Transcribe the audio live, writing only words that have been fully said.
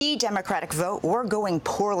Democratic vote were going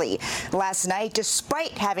poorly. Last night,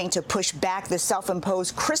 despite having to push back the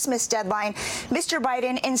self-imposed Christmas deadline, Mr.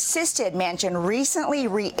 Biden insisted Manchin recently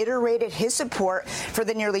reiterated his support for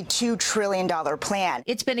the nearly $2 trillion plan.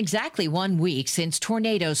 It's been exactly 1 week since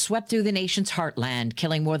tornadoes swept through the nation's heartland,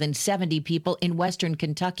 killing more than 70 people in western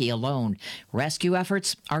Kentucky alone. Rescue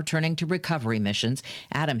efforts are turning to recovery missions.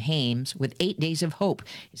 Adam Hames, with 8 Days of Hope,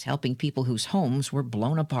 is helping people whose homes were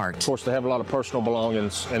blown apart. Of course, they have a lot of personal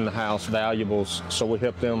belongings in the house, valuables, so we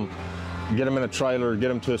help them get them in a trailer, get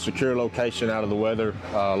them to a secure location out of the weather,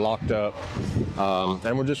 locked up.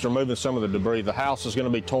 And we're just removing some of the debris. The house is going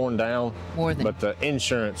to be torn down, but the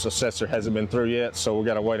insurance assessor hasn't been through yet, so we've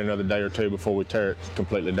got to wait another day or two before we tear it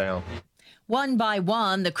completely down. One by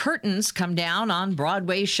one, the curtains come down on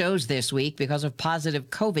Broadway shows this week because of positive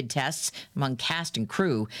COVID tests among cast and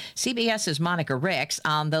crew. CBS's Monica Ricks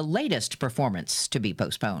on the latest performance to be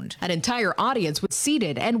postponed. An entire audience was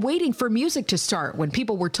seated and waiting for music to start when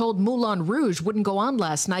people were told Moulin Rouge wouldn't go on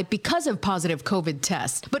last night because of positive COVID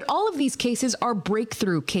tests. But all of these cases are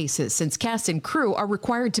breakthrough cases since cast and crew are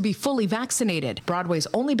required to be fully vaccinated. Broadway's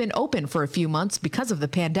only been open for a few months because of the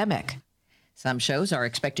pandemic. Some shows are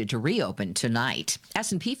expected to reopen tonight.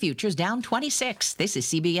 S&P futures down 26. This is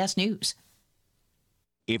CBS News.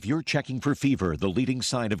 If you're checking for fever, the leading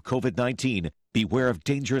sign of COVID-19, beware of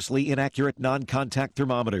dangerously inaccurate non-contact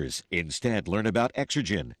thermometers. Instead, learn about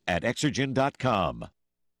Exergen at Exergen.com.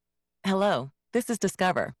 Hello, this is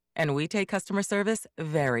Discover, and we take customer service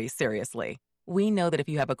very seriously. We know that if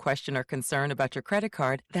you have a question or concern about your credit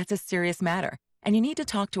card, that's a serious matter, and you need to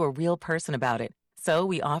talk to a real person about it. So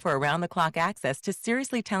we offer around-the-clock access to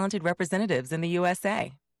seriously talented representatives in the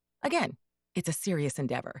USA. Again, it's a serious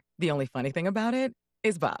endeavor. The only funny thing about it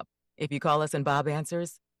is Bob. If you call us and Bob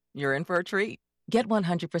answers, you're in for a treat. Get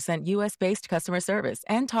 100% U.S.-based customer service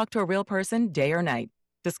and talk to a real person day or night.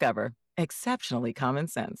 Discover. Exceptionally common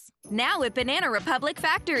sense. Now at Banana Republic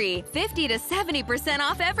Factory, 50 to 70%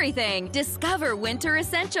 off everything. Discover winter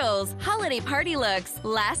essentials, holiday party looks,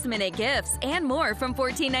 last-minute gifts, and more from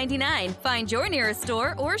 $14.99. Find your nearest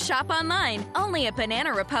store or shop online. Only at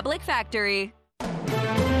Banana Republic Factory.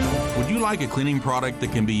 Would you like a cleaning product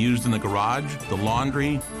that can be used in the garage, the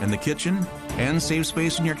laundry, and the kitchen, and save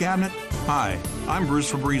space in your cabinet? Hi, I'm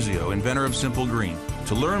Bruce Fabrizio, inventor of Simple Green.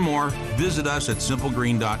 To learn more, visit us at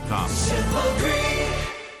simplegreen.com. Simple Green.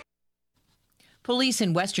 Police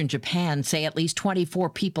in western Japan say at least 24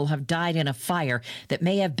 people have died in a fire that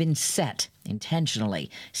may have been set intentionally.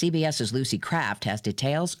 CBS's Lucy Kraft has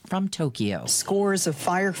details from Tokyo. Scores of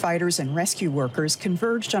firefighters and rescue workers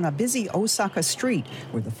converged on a busy Osaka street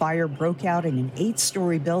where the fire broke out in an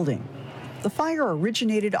 8-story building. The fire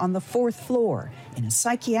originated on the 4th floor in a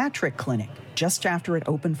psychiatric clinic just after it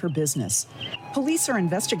opened for business. Police are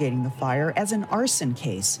investigating the fire as an arson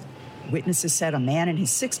case. Witnesses said a man in his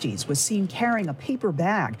 60s was seen carrying a paper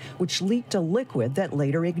bag which leaked a liquid that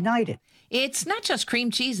later ignited. It's not just cream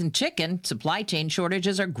cheese and chicken. Supply chain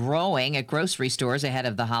shortages are growing at grocery stores ahead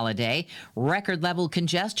of the holiday. Record-level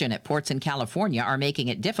congestion at ports in California are making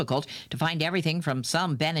it difficult to find everything from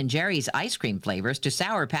some Ben & Jerry's ice cream flavors to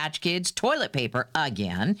Sour Patch Kids toilet paper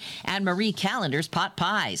again, and Marie Callender's pot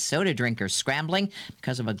pies. Soda drinkers scrambling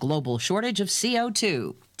because of a global shortage of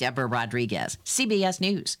CO2. Deborah Rodriguez, CBS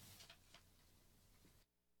News.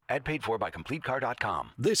 Ad paid for by CompleteCar.com.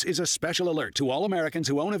 This is a special alert to all Americans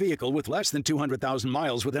who own a vehicle with less than 200,000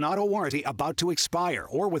 miles with an auto warranty about to expire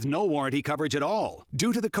or with no warranty coverage at all.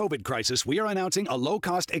 Due to the COVID crisis, we are announcing a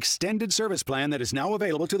low-cost extended service plan that is now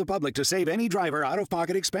available to the public to save any driver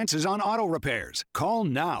out-of-pocket expenses on auto repairs. Call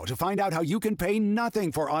now to find out how you can pay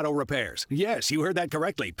nothing for auto repairs. Yes, you heard that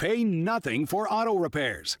correctly. Pay nothing for auto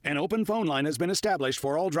repairs. An open phone line has been established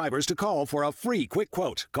for all drivers to call for a free quick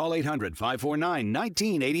quote. Call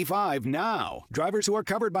 800-549-1980 now. Drivers who are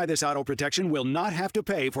covered by this auto protection will not have to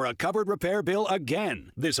pay for a covered repair bill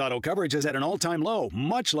again. This auto coverage is at an all-time low,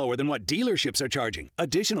 much lower than what dealerships are charging.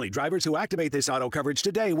 Additionally, drivers who activate this auto coverage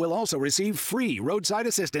today will also receive free roadside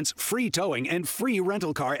assistance, free towing, and free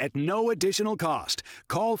rental car at no additional cost.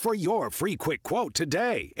 Call for your free quick quote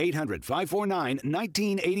today.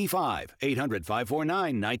 800-549-1985.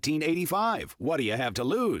 800-549-1985. What do you have to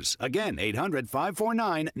lose? Again,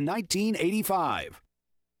 800-549-1985.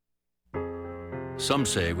 Some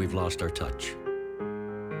say we've lost our touch,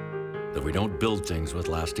 that we don't build things with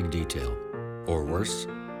lasting detail, or worse,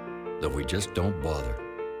 that we just don't bother.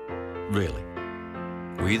 Really,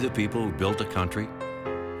 we the people who built a country,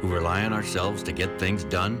 who rely on ourselves to get things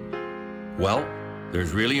done, well,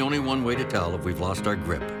 there's really only one way to tell if we've lost our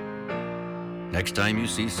grip. Next time you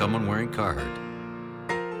see someone wearing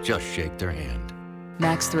Carhartt, just shake their hand.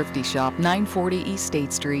 Max Thrifty Shop, 940 East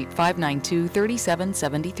State Street,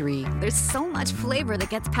 592-3773. There's so much flavor that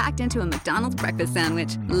gets packed into a McDonald's breakfast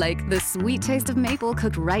sandwich. Like the sweet taste of maple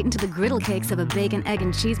cooked right into the griddle cakes of a bacon, egg,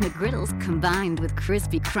 and cheese McGriddles combined with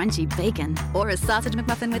crispy, crunchy bacon. Or a sausage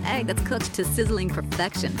McMuffin with egg that's cooked to sizzling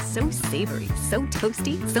perfection. So savory, so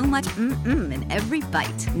toasty, so much in every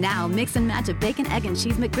bite. Now mix and match a bacon, egg, and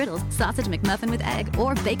cheese McGriddles, sausage McMuffin with egg,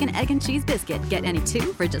 or bacon, egg, and cheese biscuit. Get any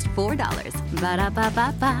two for just $4. Ba-da-ba-ba-ba.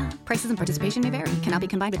 Prices and participation may vary. Cannot be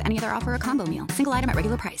combined with any other offer or combo meal. Single item at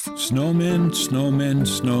regular price. Snowmen, snowmen,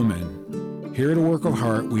 snowmen. Here at A Work of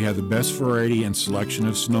Heart, we have the best variety and selection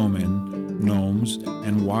of snowmen, gnomes,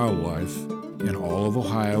 and wildlife in all of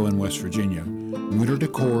Ohio and West Virginia. Winter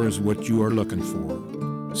decor is what you are looking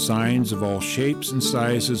for. Signs of all shapes and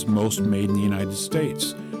sizes, most made in the United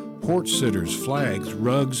States. Porch sitters, flags,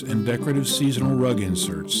 rugs, and decorative seasonal rug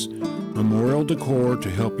inserts. Memorial decor to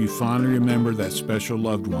help you fondly remember that special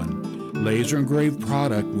loved one. Laser engraved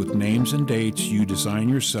product with names and dates you design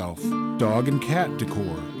yourself. Dog and cat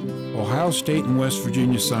decor. Ohio State and West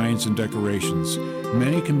Virginia signs and decorations.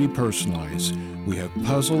 Many can be personalized. We have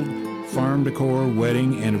puzzled, farm decor,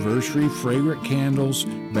 wedding, anniversary, fragrant candles,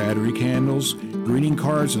 battery candles, greeting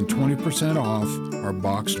cards, and 20% off our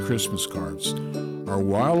boxed Christmas cards. Our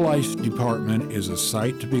wildlife department is a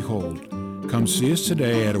sight to behold. Come see us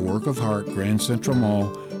today at A Work of Heart, Grand Central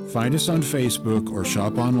Mall. Find us on Facebook or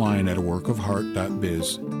shop online at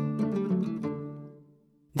aworkofheart.biz.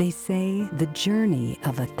 They say the journey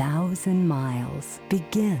of 1,000 miles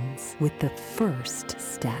begins with the first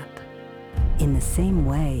step. In the same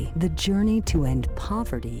way, the journey to end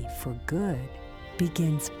poverty for good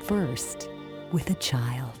begins first with a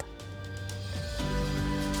child.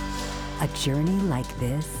 A journey like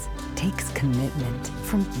this takes commitment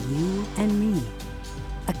from you and me.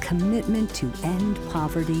 A commitment to end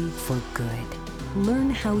poverty for good.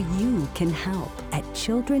 Learn how you can help at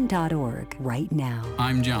children.org right now.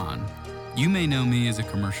 I'm John. You may know me as a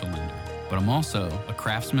commercial lender, but I'm also a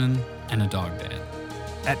craftsman and a dog dad.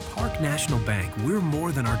 At Park National Bank, we're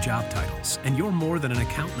more than our job titles, and you're more than an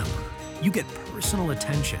account number. You get personal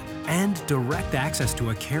attention and direct access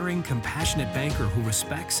to a caring, compassionate banker who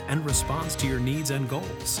respects and responds to your needs and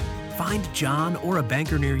goals. Find John or a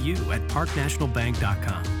banker near you at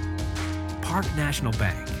parknationalbank.com. Park National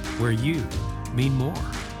Bank, where you mean more.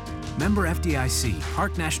 Member FDIC,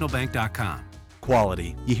 parknationalbank.com.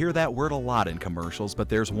 Quality. You hear that word a lot in commercials, but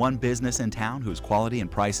there's one business in town whose quality and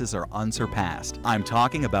prices are unsurpassed. I'm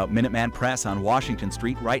talking about Minuteman Press on Washington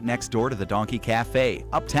Street, right next door to the Donkey Cafe,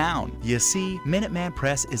 uptown. You see, Minuteman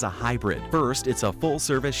Press is a hybrid. First, it's a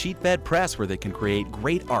full-service sheet-fed press where they can create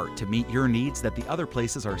great art to meet your needs that the other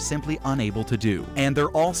places are simply unable to do. And they're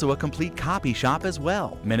also a complete copy shop as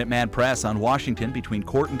well. Minuteman Press on Washington between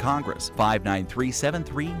Court and Congress,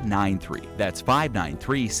 593-7393. That's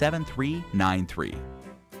 593-7393.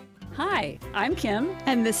 Hi, I'm Kim.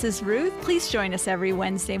 And this is Ruth. Please join us every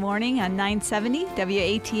Wednesday morning on 970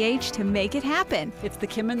 WATH to make it happen. It's the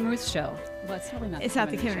Kim and Ruth Show. Well, it's really not. It's not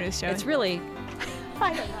the Kim and Ruth Show. It's really,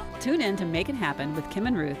 I don't know. Tune in to Make It Happen with Kim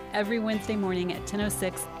and Ruth every Wednesday morning at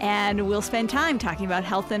 10:06. And we'll spend time talking about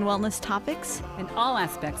health and wellness topics. And all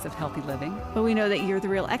aspects of healthy living. But we know that you're the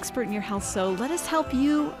real expert in your health, so let us help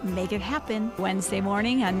you make it happen. Wednesday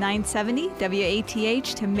morning on 970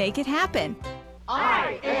 WATH to make it happen.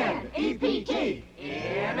 INEPT,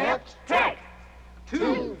 EMX Tech,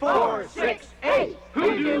 2468.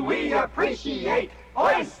 Who do we appreciate?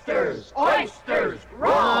 Oysters, oysters,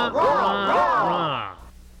 raw, raw, raw.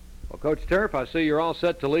 Well, Coach Turf, I see you're all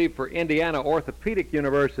set to leave for Indiana Orthopedic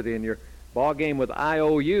University in your ball game with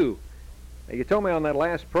IOU. Now, you told me on that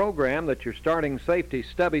last program that your starting safety,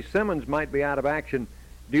 Stubby Simmons, might be out of action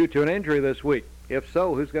due to an injury this week. If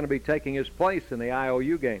so, who's going to be taking his place in the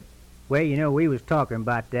IOU game? Well, you know, we was talking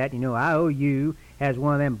about that. You know, IOU has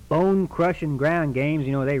one of them bone-crushing ground games.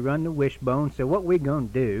 You know, they run the wishbone. So what we going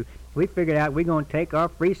to do, we figured out we're going to take our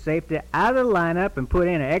free safety out of the lineup and put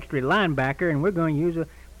in an extra linebacker, and we're going to use a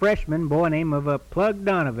freshman boy named Plug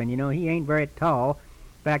Donovan. You know, he ain't very tall.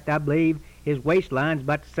 In fact, I believe his waistline's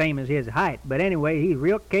about the same as his height. But anyway, he's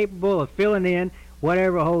real capable of filling in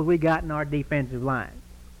whatever holes we got in our defensive line.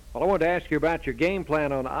 Well, I wanted to ask you about your game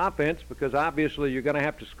plan on offense because obviously you're going to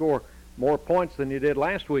have to score more points than you did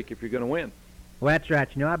last week if you're going to win. Well, that's right.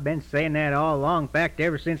 You know, I've been saying that all along. In fact,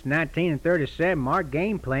 ever since 1937, our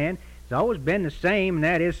game plan has always been the same, and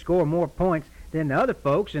that is score more points than the other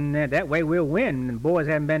folks, and that way we'll win. And the boys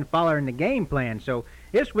haven't been following the game plan. So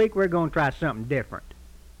this week we're going to try something different.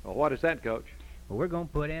 Well, what is that, Coach? Well, we're going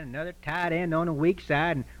to put in another tight end on the weak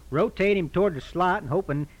side, and rotate him toward the slot and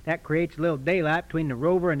hoping that creates a little daylight between the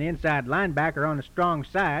rover and the inside linebacker on the strong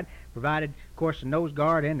side, provided, of course, the nose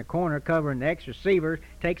guard in the corner covering the ex-receiver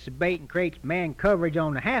takes the bait and creates man coverage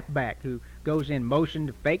on the halfback, who goes in motion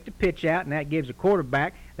to fake the pitch out, and that gives the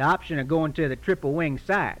quarterback the option of going to the triple wing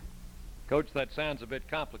side. Coach, that sounds a bit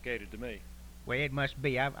complicated to me. Well, it must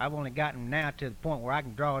be. I've only gotten now to the point where I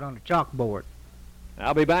can draw it on the chalkboard.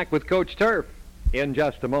 I'll be back with Coach Turf in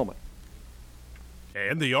just a moment.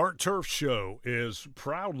 And the Art Turf Show is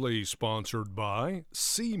proudly sponsored by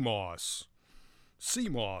Sea Moss. Sea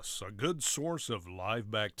Moss, a good source of live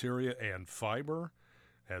bacteria and fiber,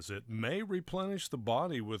 as it may replenish the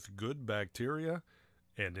body with good bacteria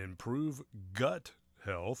and improve gut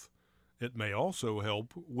health. It may also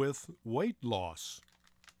help with weight loss.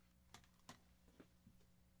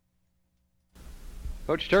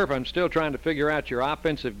 Coach Turf, I'm still trying to figure out your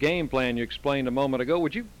offensive game plan you explained a moment ago.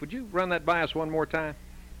 Would you run that by us one more time?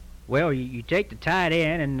 Well, you take the tight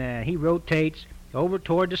end, and he rotates over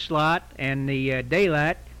toward the slot, and the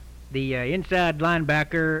daylight, the inside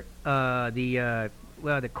linebacker,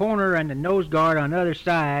 the corner and the nose guard on the other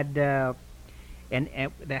side, and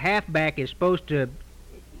the halfback is supposed to,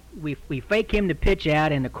 we fake him to pitch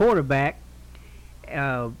out, and the quarterback,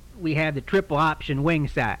 we have the triple option wing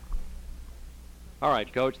side. All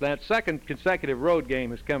right, Coach, that second consecutive road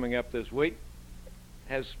game is coming up this week.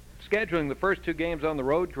 Has scheduling the first two games on the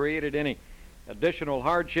road created any additional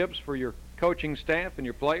hardships for your coaching staff and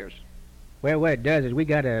your players? Well, what it does is we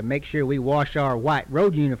got to make sure we wash our white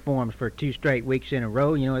road uniforms for 2 straight weeks in a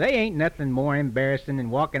row. You know, they ain't nothing more embarrassing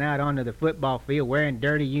than walking out onto the football field wearing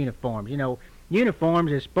dirty uniforms. You know,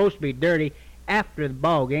 uniforms is supposed to be dirty after the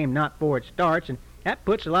ball game, not before it starts, and that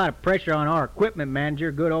puts a lot of pressure on our equipment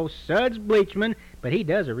manager, good old Suds Bleachman, but he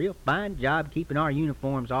does a real fine job keeping our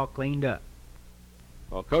uniforms all cleaned up.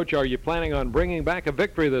 Well, Coach, are you planning on bringing back a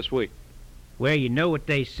victory this week? Well, you know what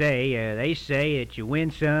they say. They say that you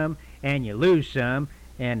win some and you lose some,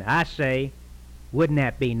 and I say, wouldn't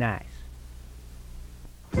that be nice?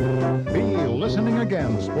 Be listening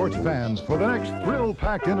again, sports fans, for the next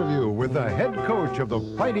thrill-packed interview with the head coach of the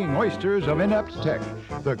Fighting Oysters of Inept Tech,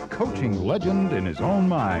 the coaching legend in his own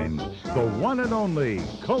mind, the one and only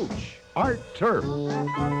Coach Art Turf.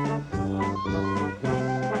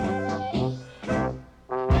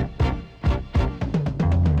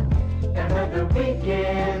 Another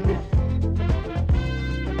weekend,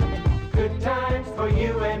 good times for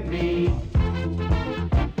you and me.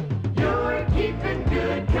 You're keeping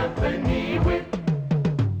good company with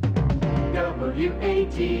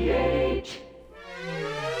WATH.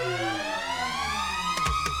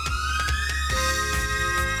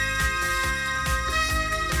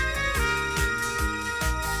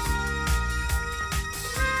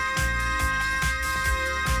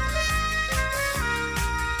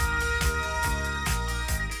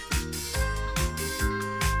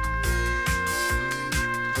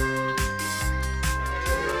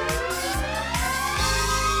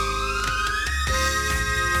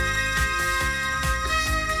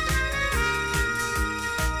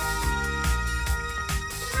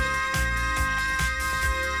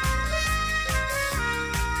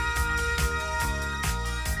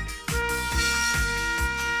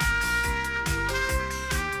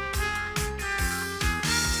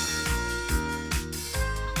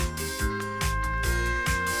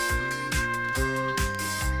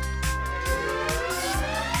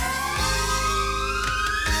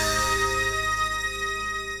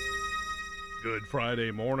 Good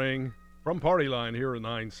Friday morning from Party Line here at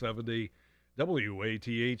 970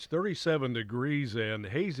 WATH, 37 degrees and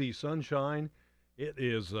hazy sunshine. It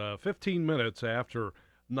is 15 minutes after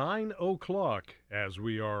 9 o'clock as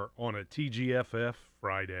we are on a TGFF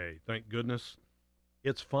Friday. Thank goodness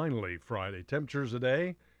it's finally Friday. Temperatures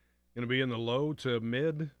today going to be in the low to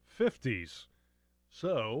mid 50s.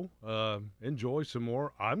 So enjoy some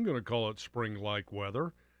more, I'm going to call it spring-like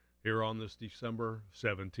weather here on this December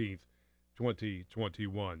 17th.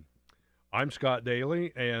 2021. I'm Scott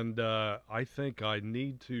Daly, and I think I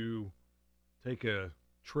need to take a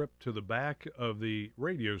trip to the back of the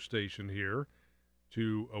radio station here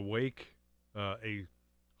to awake a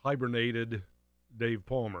hibernated Dave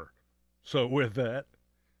Palmer. So with that,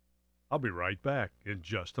 I'll be right back in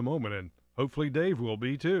just a moment, and hopefully Dave will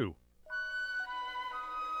be too.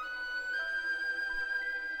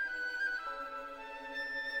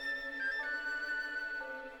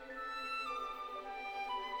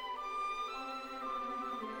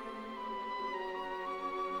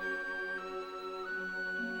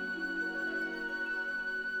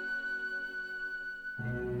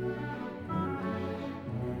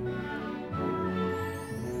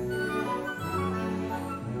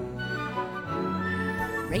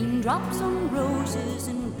 Raindrops on roses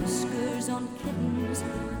and whiskers on kittens,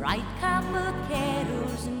 bright copper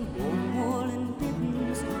kettles and gold woolen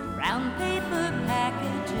mittens, brown paper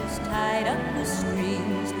packages tied up with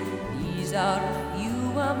strings. These are a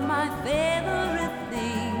few of my favorite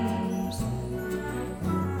things.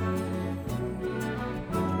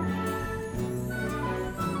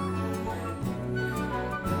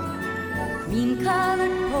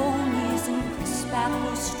 Green-colored ponies and crisp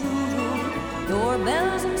apple strudel,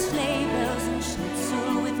 doorbells and sleigh bells and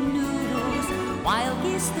schnitzel with noodles, wild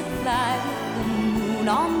geese that fly with the moon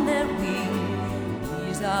on their wing.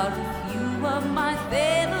 These are a few of my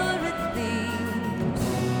favorite things.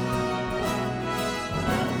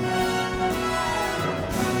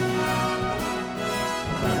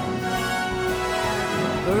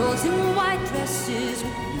 Girls in white dresses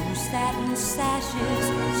with blue satin sashes,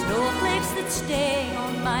 snowflakes that stay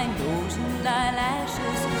on my nose and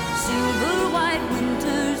eyelashes, silver white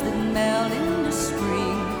winters that melt into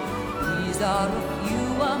spring. These are a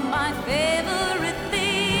few of my favorite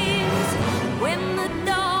things. When the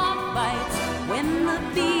dog bites, when the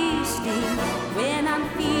bee stings, when I'm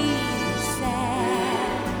feeling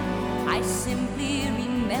sad, I simply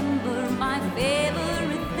remember my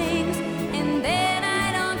favorite things, and then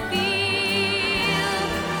I don't feel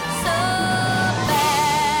so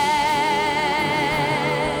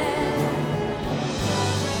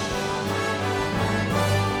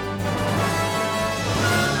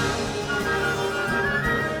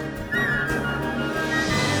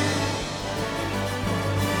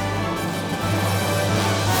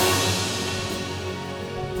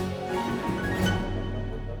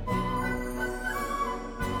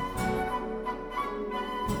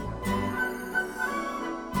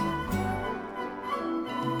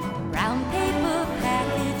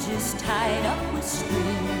tied up with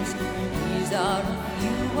strings. These are a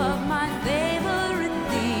few of my favorite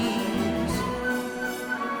things.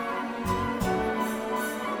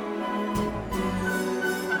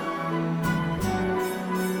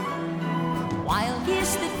 Wild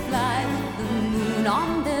geese that fly with the moon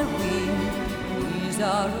on their wing. These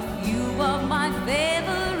are a few of my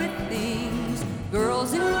favorite things.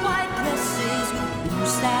 Girls in white dresses with blue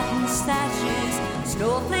satin sashes,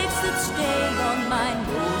 snowflakes that stay on my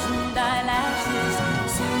nose and eyelashes,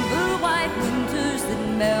 silver white winters that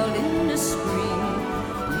melt into spring.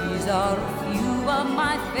 These are a few of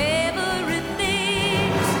my favorite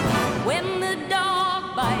things. When the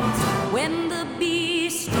dog bites, when the bee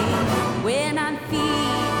stings, when I'm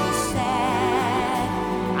feeling sad,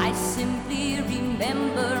 I simply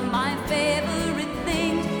remember my favorite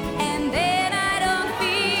things, and then I don't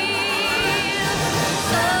feel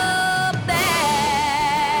so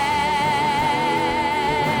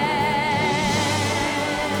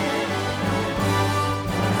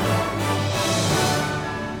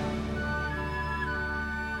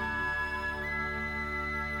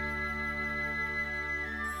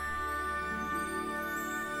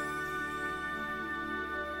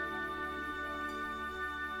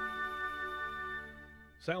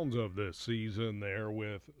Sounds of this season there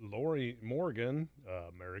with Lori Morgan.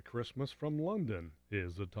 Merry Christmas from London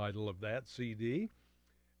is the title of that CD.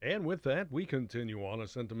 And with that, we continue on a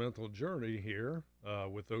sentimental journey here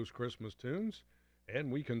with those Christmas tunes.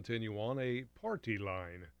 And we continue on a Party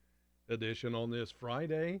Line edition on this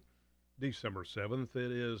Friday, December 7th.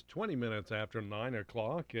 It is 20 minutes after 9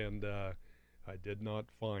 o'clock, and I did not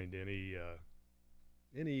find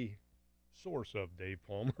any source of Dave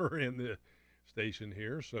Palmer in the station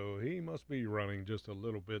here, so he must be running just a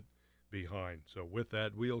little bit behind. So with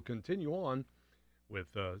that, we'll continue on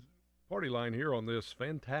with Party Line here on this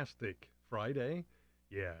fantastic Friday.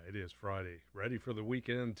 Yeah, it is Friday. Ready for the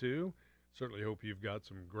weekend, too. Certainly hope you've got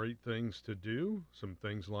some great things to do, some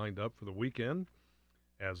things lined up for the weekend.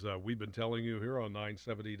 As we've been telling you here on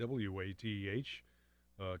 970 WATH,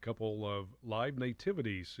 a couple of live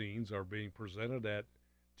nativity scenes are being presented at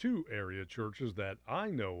two area churches that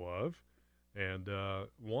I know of. And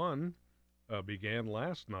one began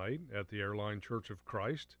last night at the Airline Church of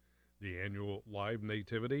Christ. The annual live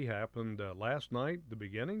nativity happened last night, the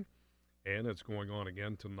beginning, and it's going on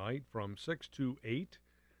again tonight from 6 to 8.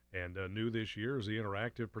 And new this year is the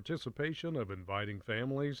interactive participation of inviting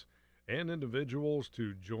families and individuals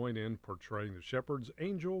to join in portraying the shepherds,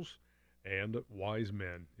 angels, and wise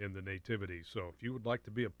men in the nativity. So if you would like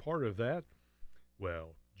to be a part of that,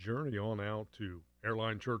 well, journey on out to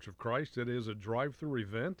Airline Church of Christ. It is a drive-through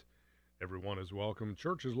event. Everyone is welcome.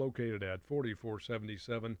 Church is located at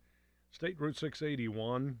 4477 State Route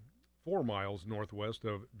 681, 4 miles northwest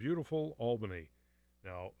of beautiful Albany.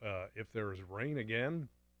 Now, if there is rain again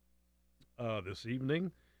this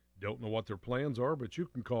evening, Don't know what their plans are, but you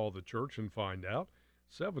can call the church and find out.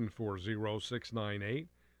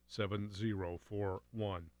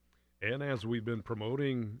 740-698-7041. And as we've been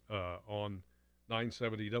promoting on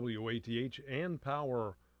 970 WATH and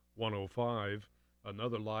Power 105,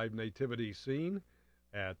 another live nativity scene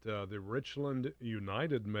at the Richland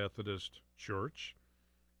United Methodist Church,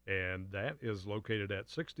 and that is located at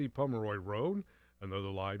 60 Pomeroy Road, another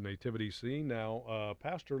live nativity scene. Now,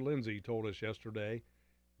 Pastor Lindsay told us yesterday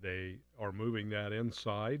they are moving that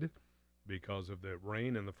inside because of the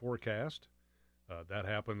rain in the forecast. That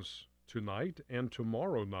happens tonight and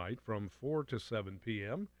tomorrow night from 4 to 7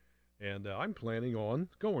 p.m., and I'm planning on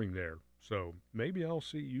going there. So maybe I'll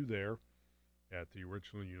see you there at the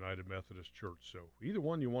Richland United Methodist Church. So either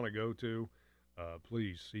one you want to go to,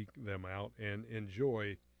 please seek them out and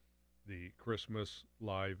enjoy the Christmas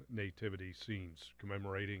live nativity scenes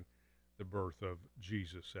commemorating the birth of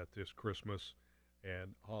Jesus at this Christmas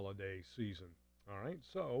and holiday season. All right,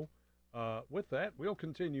 so with that, we'll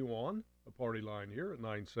continue on the party line here at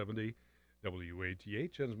 970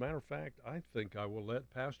 WATH. As a matter of fact, I think I will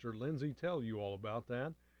let Pastor Lindsay tell you all about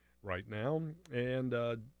that right now. And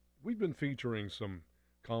we've been featuring some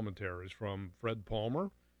commentaries from Fred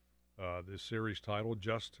Palmer, this series titled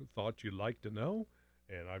Just Thought You'd Like to Know,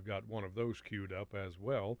 and I've got one of those queued up as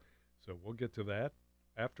well. So we'll get to that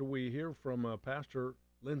after we hear from Pastor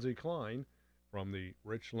Lindsay Klein from the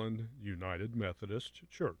Richland United Methodist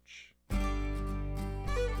Church.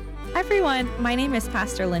 Hi everyone, my name is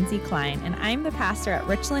Pastor Lindsay Klein, and I'm the pastor at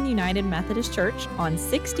Richland United Methodist Church on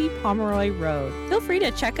 60 Pomeroy Road. Feel free to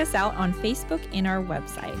check us out on Facebook and our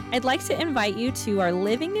website. I'd like to invite you to our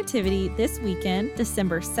Living Nativity this weekend,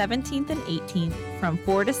 December 17th and 18th from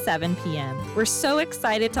 4 to 7 p.m. We're so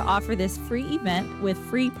excited to offer this free event with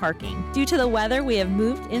free parking. Due to the weather, we have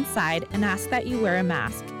moved inside and ask that you wear a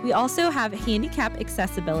mask. We also have handicap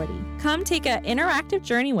accessibility. Come take an interactive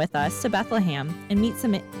journey with us to Bethlehem and meet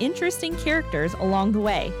some interesting characters along the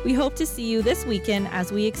way. We hope to see you this weekend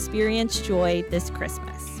as we experience joy this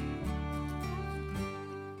Christmas.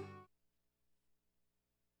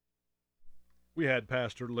 We had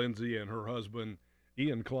Pastor Lindsay and her husband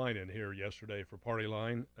Ian Klein in here yesterday for Party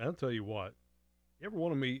Line. I'll tell you what, you ever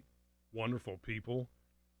want to meet wonderful people?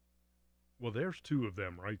 Well, there's two of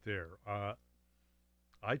them right there.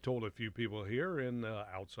 I told a few people here and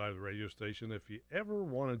outside of the radio station, if you ever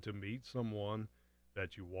wanted to meet someone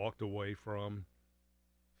that you walked away from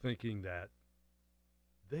thinking that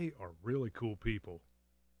they are really cool people,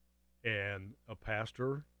 and a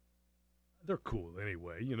pastor, they're cool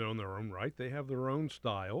anyway, you know, in their own right. They have their own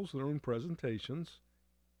styles, their own presentations.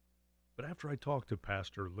 But after I talked to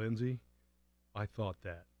Pastor Lindsay, I thought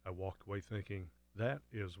that. I walked away thinking, that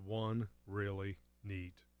is one really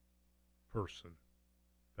neat person.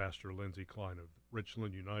 Pastor Lindsay Klein of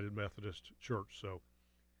Richland United Methodist Church. So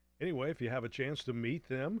anyway, if you have a chance to meet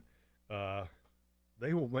them,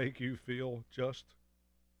 they will make you feel just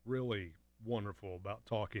really wonderful about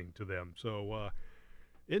talking to them. So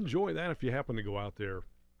enjoy that if you happen to go out there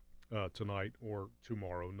tonight or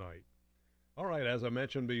tomorrow night. All right, as I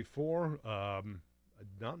mentioned before,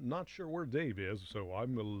 not sure where Dave is, so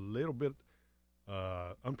I'm a little bit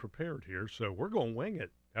unprepared here. So we're going to wing it.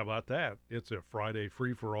 How about that? It's a Friday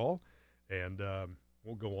free-for-all, and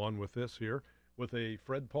we'll go on with this here with a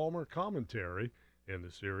Fred Palmer commentary in the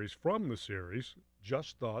series, from the series,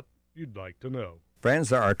 Just Thought You'd Like to Know. Friends,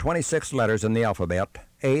 there are 26 letters in the alphabet,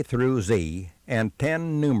 A through Z, and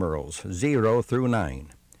 10 numerals, 0 through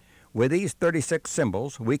 9. With these 36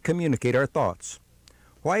 symbols, we communicate our thoughts.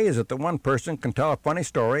 Why is it that one person can tell a funny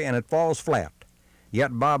story and it falls flat?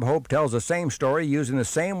 Yet Bob Hope tells the same story using the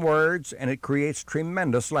same words, and it creates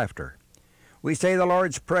tremendous laughter. We say the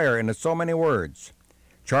Lord's Prayer, and it's so many words.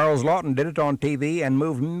 Charles Lawton did it on TV and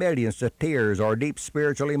moved millions to tears or deep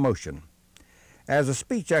spiritual emotion. As a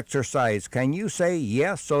speech exercise, can you say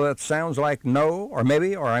yes so that it sounds like no, or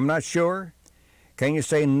maybe, or I'm not sure? Can you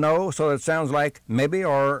say no so that it sounds like maybe,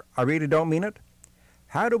 or I really don't mean it?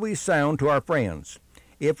 How do we sound to our friends?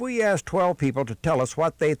 If we asked 12 people to tell us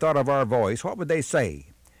what they thought of our voice, what would they say?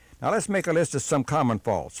 Now let's make a list of some common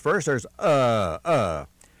faults. First, there's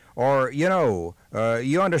or you know,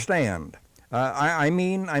 you understand, I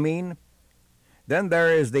mean. Then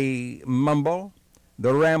there is the mumble,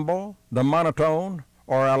 the ramble, the monotone,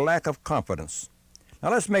 or a lack of confidence.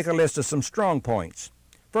 Now let's make a list of some strong points.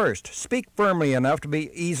 First, speak firmly enough to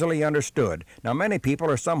be easily understood. Now many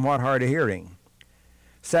people are somewhat hard of hearing.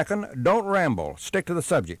 Second, don't ramble. Stick to the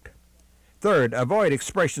subject. Third, avoid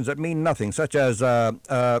expressions that mean nothing, such as,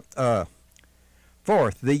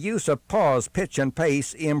 Fourth, the use of pause, pitch, and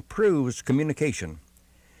pace improves communication.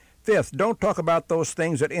 Fifth, don't talk about those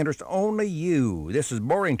things that interest only you. This is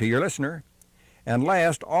boring to your listener. And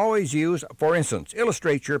last, always use, for instance,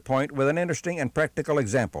 illustrate your point with an interesting and practical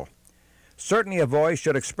example. Certainly a voice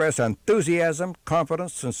should express enthusiasm,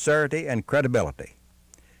 confidence, sincerity, and credibility.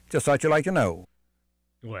 Just thought you'd like to know.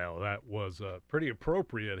 Well, that was pretty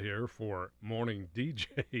appropriate here for morning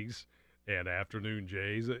DJs and afternoon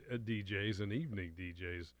DJs and evening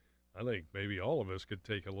DJs. I think maybe all of us could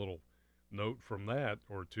take a little note from that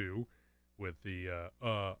or two with the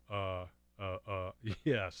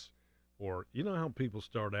yes. Or, you know how people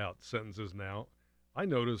start out sentences now? I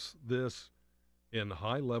notice this in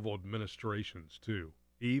high-level administrations, too.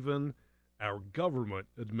 Even our government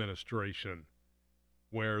administration,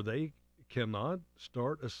 where they cannot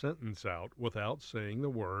start a sentence out without saying the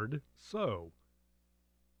word so.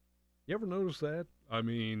 You ever notice that? I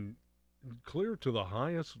mean, clear to the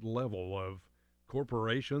highest level of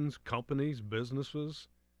corporations, companies, businesses,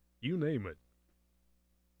 you name it.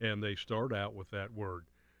 And they start out with that word.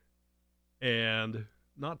 And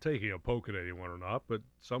not taking a poke at anyone or not, but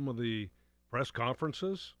some of the press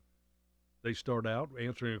conferences, they start out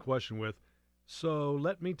answering a question with, so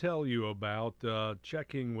let me tell you about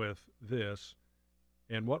checking with this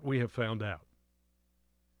and what we have found out.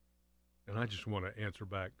 And I just want to answer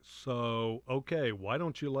back, so, okay, why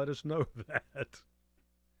don't you let us know that?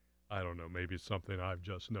 I don't know, maybe it's something I've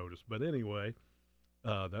just noticed. But anyway,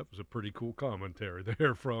 that was a pretty cool commentary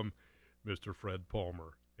there from Mr. Fred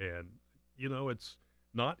Palmer. And you know, it's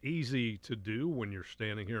not easy to do when you're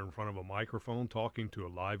standing here in front of a microphone talking to a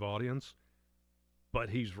live audience, but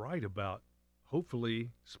he's right about hopefully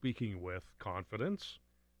speaking with confidence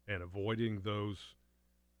and avoiding those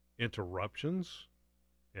interruptions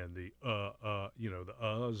and the, the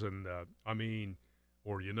uhs and, I mean,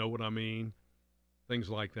 or you know what I mean, things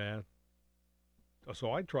like that.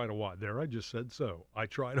 So I try to watch. There, I just said so. I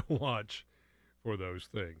try to watch for those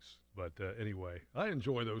things. But anyway, I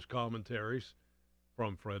enjoy those commentaries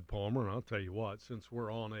from Fred Palmer. And I'll tell you what, since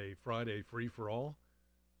we're on a Friday free-for-all,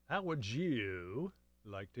 how would you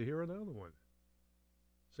like to hear another one?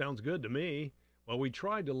 Sounds good to me. Well, we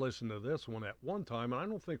tried to listen to this one at one time, and I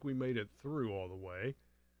don't think we made it through all the way.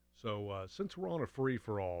 So since we're on a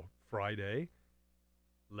free-for-all Friday,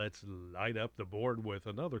 let's light up the board with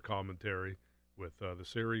another commentary with the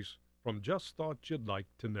series from Just Thought You'd Like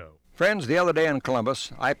to Know. Friends, the other day in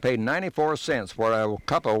Columbus, I paid 94 cents for a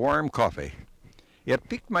cup of warm coffee. It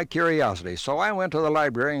piqued my curiosity, so I went to the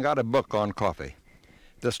library and got a book on coffee.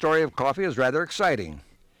 The story of coffee is rather exciting.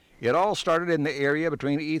 It all started in the area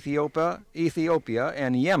between Ethiopia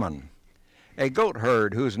and Yemen. A goat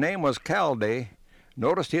herd whose name was Calde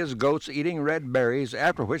noticed his goats eating red berries,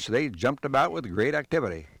 after which they jumped about with great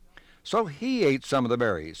activity. So he ate some of the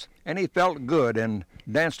berries, and he felt good and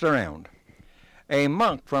danced around. A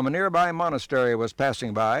monk from a nearby monastery was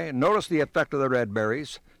passing by, noticed the effect of the red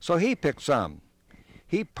berries, so he picked some.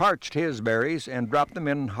 He parched his berries and dropped them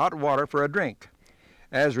in hot water for a drink.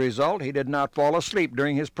 As a result, he did not fall asleep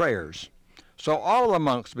during his prayers. So all the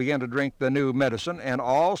monks began to drink the new medicine, and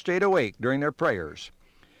all stayed awake during their prayers.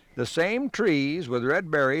 The same trees with red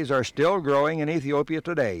berries are still growing in Ethiopia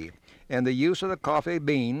today, and the use of the coffee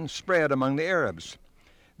bean spread among the Arabs.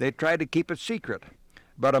 They tried to keep it secret,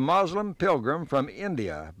 but a Muslim pilgrim from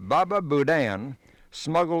India, Baba Budan,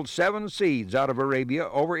 smuggled 7 seeds out of Arabia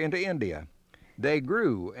over into India. They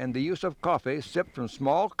grew, and the use of coffee sipped from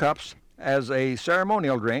small cups as a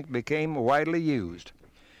ceremonial drink became widely used.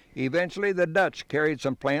 Eventually, the Dutch carried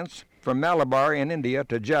some plants from Malabar in India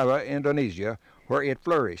to Java, Indonesia, where it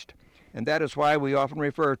flourished, and that is why we often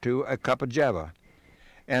refer to a cup of Java.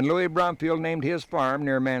 And Louis Bromfield named his farm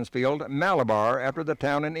near Mansfield Malabar after the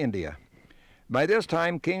town in India. By this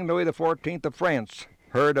time, King Louis XIV of France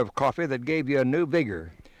heard of coffee that gave you a new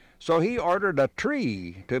vigor, so he ordered a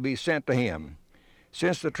tree to be sent to him.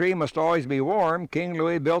 Since the tree must always be warm, King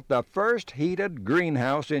Louis built the first heated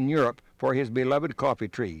greenhouse in Europe for his beloved coffee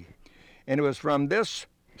tree. And it was from this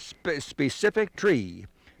specific tree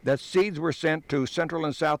that seeds were sent to Central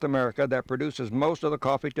and South America that produces most of the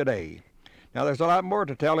coffee today. Now, there's a lot more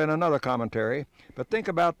to tell in another commentary, but think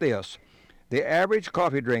about this. The average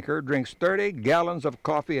coffee drinker drinks 30 gallons of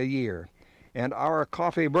coffee a year, and our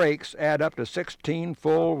coffee breaks add up to 16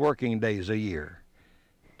 full working days a year.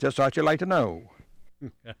 Just thought you'd like to know.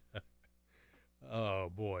 Oh,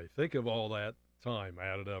 boy. Think of all that time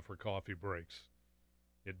added up for coffee breaks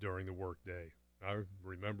during the workday. I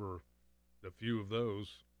remember a few of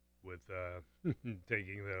those with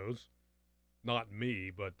taking those. Not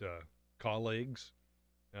me, but colleagues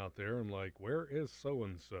out there. I'm like, where is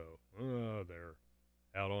so-and-so? They're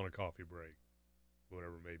out on a coffee break,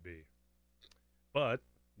 whatever it may be. But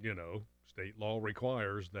state law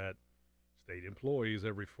requires that state employees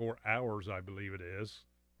every 4 hours, I believe it is,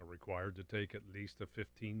 are required to take at least a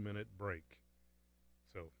 15-minute break.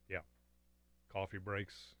 So, yeah, coffee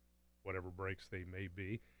breaks, whatever breaks they may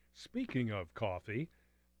be. Speaking of coffee,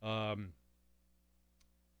 I'm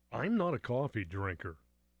not a coffee drinker.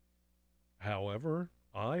 However,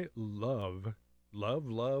 I love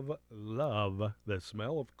the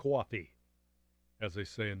smell of coffee, as they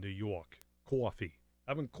say in New York. Coffee.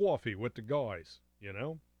 Having coffee with the guys,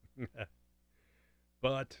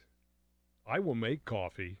 But I will make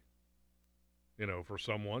coffee, for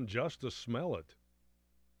someone just to smell it.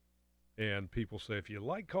 And people say, if you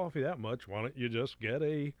like coffee that much, why don't you just get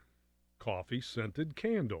a coffee-scented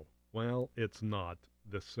candle? Well, it's not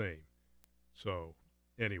the same. So,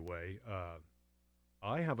 anyway,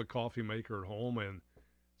 I have a coffee maker at home, and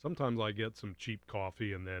sometimes I get some cheap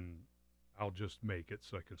coffee, and then I'll just make it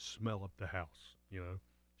so I can smell up the house,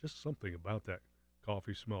 Just something about that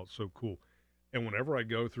coffee smell. It's so cool. And whenever I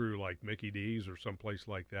go through, like, Mickey D's or someplace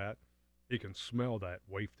like that, you can smell that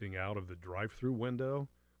wafting out of the drive-through window.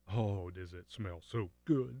 Oh, does it smell so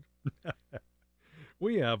good.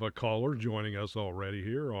 We have a caller joining us already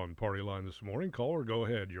here on Party Line this morning. Caller, go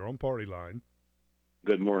ahead. You're on Party Line.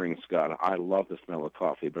 Good morning, Scott. I love the smell of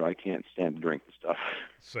coffee, but I can't stand to drink the stuff.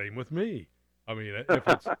 Same with me. I mean,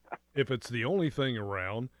 if it's the only thing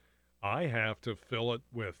around, I have to fill it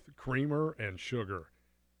with creamer and sugar.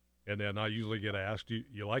 And then I usually get asked,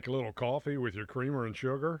 you like a little coffee with your creamer and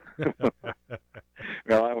sugar?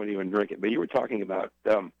 Well, I wouldn't even drink it. But you were talking about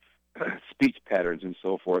speech patterns and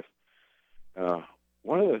so forth.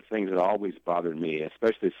 One of the things that always bothered me,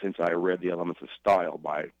 especially since I read The Elements of Style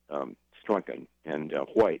by Strunken and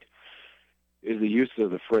White, is the use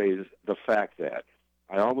of the phrase, the fact that.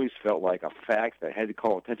 I always felt like a fact that had to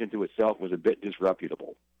call attention to itself was a bit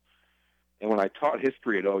disreputable. And when I taught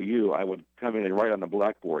history at OU, I would come in and write on the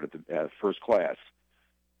blackboard at the first class,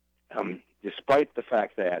 despite the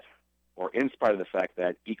fact that, or in spite of the fact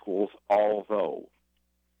that, equals although.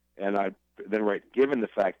 And I'd then write, given the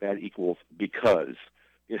fact that equals because.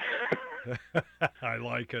 I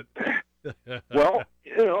like it. Well,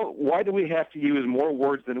 why do we have to use more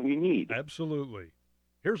words than we need? Absolutely.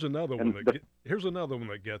 Here's another one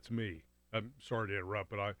that gets me. I'm sorry to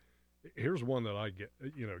interrupt, but here's one that I get,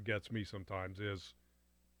 gets me sometimes is,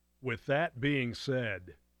 with that being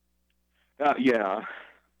said. Yeah.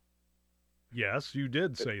 Yes, you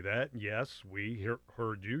did say that. Yes, we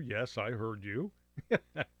heard you. Yes, I heard you.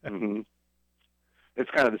 Mm-hmm.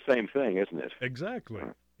 It's kind of the same thing, isn't it? Exactly.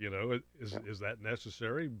 Is that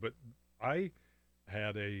necessary? But I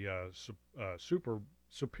had a super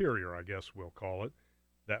superior, I guess we'll call it,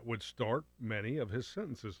 that would start many of his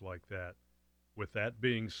sentences like that. With that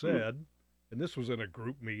being said, and this was in a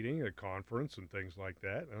group meeting, a conference, and things like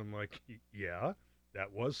that, and I'm like, yeah,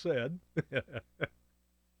 that was said.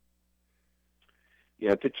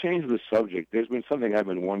 Yeah, to change the subject, there's been something I've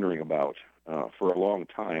been wondering about for a long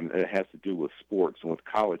time that has to do with sports, and with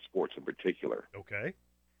college sports in particular. Okay.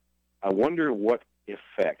 I wonder what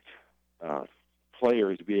effect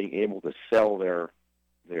players being able to sell their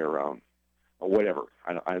or whatever.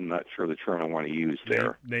 I'm not sure the term I want to use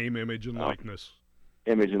there. Name, image, and likeness.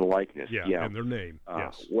 Image and likeness, yeah. And their name,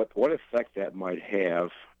 yes. What effect that might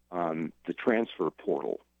have on the transfer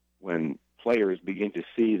portal when players begin to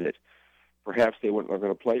see that perhaps they weren't going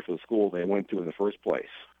to play for the school they went to in the first place,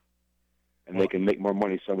 and they can make more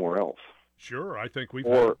money somewhere else. Sure, I think we've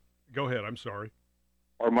go ahead, I'm sorry.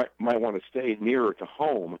 Or might want to stay nearer to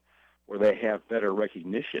home where they have better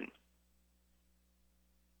recognition.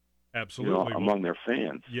 Absolutely. Among their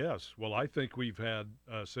fans. Yes. Well, I think we've had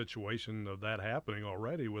a situation of that happening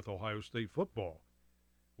already with Ohio State football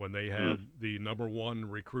when they had the number one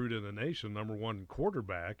recruit in the nation, number one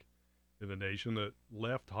quarterback in the nation that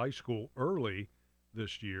left high school early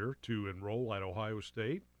this year to enroll at Ohio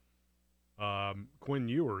State. Quinn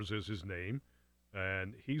Ewers is his name,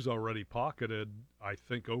 and he's already pocketed, I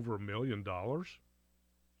think, over $1 million.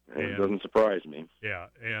 It doesn't surprise me. Yeah,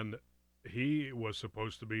 and he was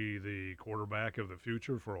supposed to be the quarterback of the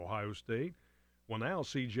future for Ohio State. Well, now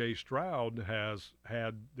C.J. Stroud has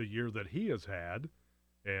had the year that he has had,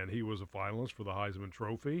 and he was a finalist for the Heisman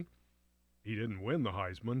Trophy. He didn't win the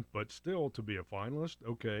Heisman, but still to be a finalist,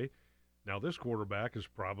 okay. Now this quarterback is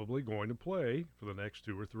probably going to play for the next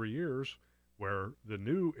 2 or 3 years, where the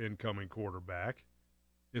new incoming quarterback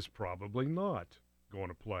is probably not going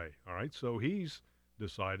to play. All right, so he's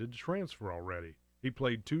decided to transfer already. He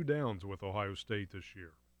played 2 downs with Ohio State this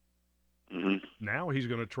year. Mm-hmm. Now he's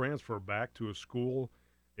going to transfer back to a school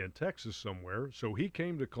in Texas somewhere. So he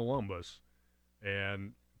came to Columbus,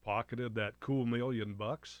 and pocketed that cool $1 million,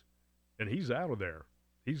 and he's out of there.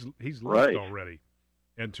 He's left Right. already.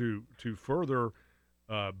 And to further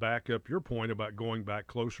back up your point about going back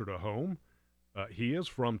closer to home, he is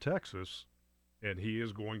from Texas, and he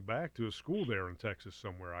is going back to a school there in Texas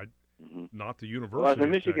somewhere. Not the University Well, as a of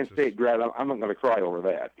Michigan Texas. State grad, I'm not going to cry over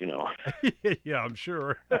that, Yeah, I'm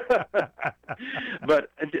sure. But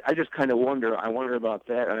I just kind of wonder. I wonder about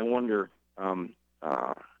that, and I wonder.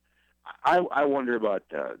 I wonder about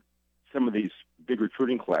some of these big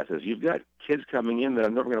recruiting classes. You've got kids coming in that are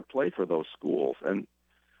never going to play for those schools, and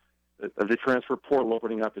the transfer portal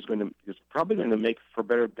opening up is probably going to make for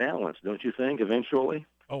better balance, don't you think? Eventually.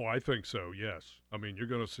 Oh, I think so. Yes. I mean, you're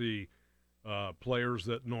going to see players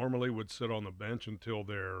that normally would sit on the bench until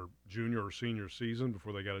their junior or senior season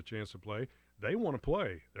before they got a chance to play. They want to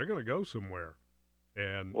play. They're going to go somewhere.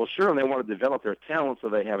 And Well, sure, and they want to develop their talent so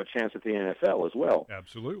they have a chance at the NFL as well.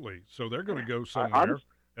 Absolutely. So they're going to go somewhere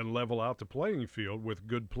and level out the playing field with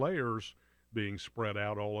good players being spread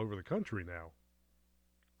out all over the country now.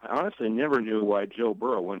 I honestly never knew why Joe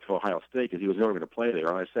Burrow went to Ohio State, because he was never going to play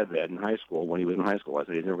there. I said that in high school. When he was in high school, I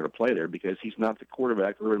said he's never going to play there because he's not the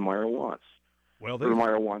quarterback Urban Meyer wants. Well, Urban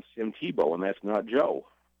Meyer wants Tim Tebow, and that's not Joe.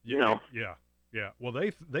 Yeah. Well,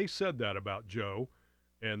 they said that about Joe,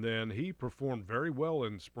 and then he performed very well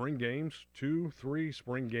in spring games, 2-3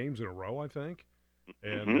 spring games in a row, I think.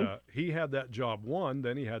 And he had that job won.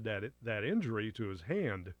 Then he had that injury to his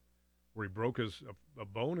hand, where he broke a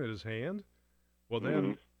bone in his hand. Well,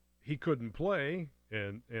 then he couldn't play,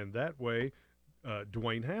 and that way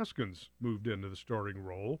Dwayne Haskins moved into the starting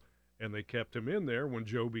role, and they kept him in there when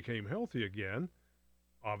Joe became healthy again.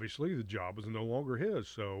 Obviously, the job was no longer his.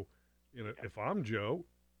 So, if I'm Joe,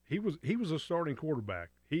 he was a starting quarterback.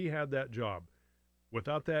 He had that job.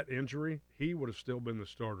 Without that injury, he would have still been the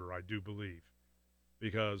starter, I do believe,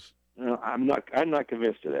 because I'm not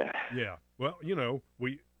convinced of that. Yeah. Well,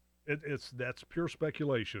 that's pure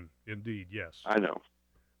speculation, indeed. Yes, I know.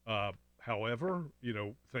 However,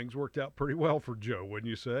 things worked out pretty well for Joe, wouldn't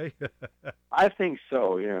you say? I think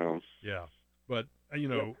so. Yeah, but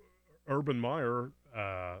Urban Meyer,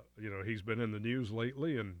 he's been in the news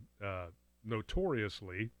lately, and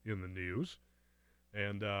notoriously in the news,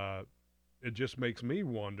 and it just makes me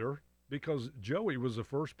wonder, because Joey was the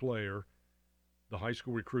first player, the high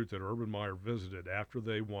school recruit that Urban Meyer visited after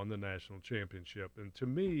they won the national championship, and to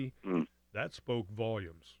me, that spoke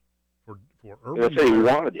volumes for Urban They Meyer.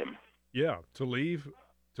 wanted him. Yeah, to leave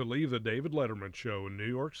the David Letterman show in New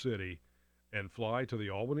York City and fly to the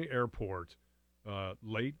Albany airport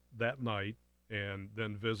late that night and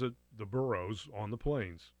then visit the Burrows on the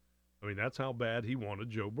planes. I mean, that's how bad he wanted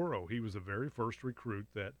Joe Burrow. He was the very first recruit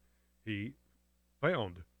that he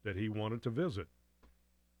found that he wanted to visit.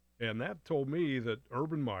 And that told me that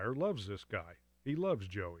Urban Meyer loves this guy. He loves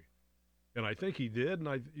Joey. And I think he did.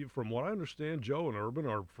 And from what I understand, Joe and Urban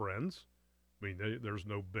are friends. I mean, there's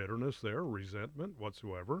no bitterness there, resentment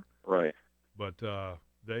whatsoever. Right. But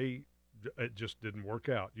it just didn't work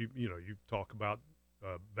out. You talk about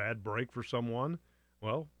a bad break for someone.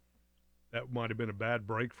 Well, that might have been a bad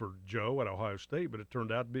break for Joe at Ohio State, but it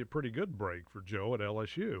turned out to be a pretty good break for Joe at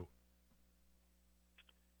LSU.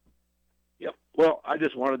 Yep. Well, I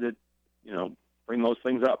just wanted to, bring those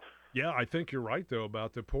things up. Yeah, I think you're right, though,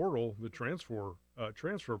 about the portal. The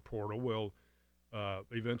transfer portal will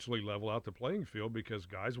eventually level out the playing field, because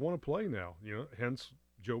guys want to play now. Hence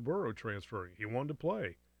Joe Burrow transferring. He wanted to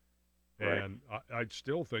play. Right. And I'd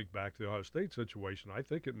still think back to the Ohio State situation. I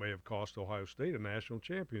think it may have cost Ohio State a national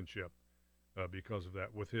championship because of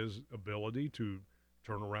that, with his ability to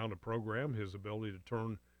turn around a program, his ability to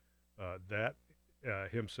turn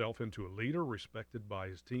himself into a leader respected by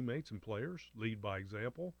his teammates and players, lead by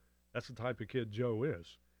example. That's the type of kid Joe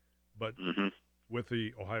is. But with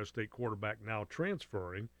the Ohio State quarterback now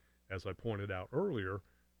transferring, as I pointed out earlier,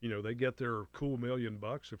 they get their cool $1 million.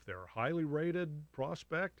 If they're a highly rated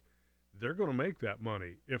prospect, they're going to make that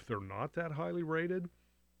money. If they're not that highly rated,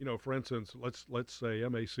 for instance, let's say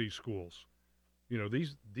MAC schools,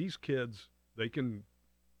 these kids, they can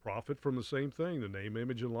profit from the same thing, the name,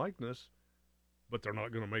 image, and likeness, but they're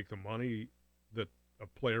not going to make the money that a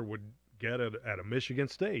player would get at a Michigan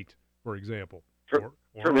State, for example.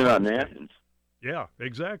 Certainly not in Athens. Yeah,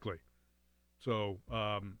 exactly. So,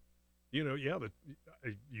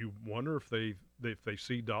 you wonder if they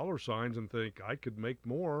see dollar signs and think, I could make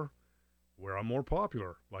more where I'm more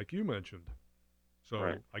popular, like you mentioned. So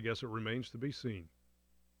right. I guess it remains to be seen.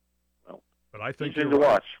 Well, but I think interesting to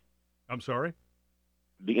watch. I'm sorry?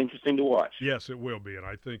 Be interesting to watch. Yes, it will be, and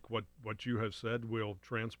I think what you have said will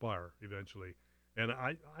transpire eventually. And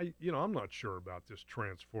I'm not sure about this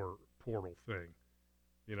transfer portal thing.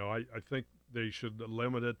 You know, I think they should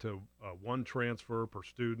limit it to one transfer per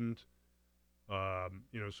student,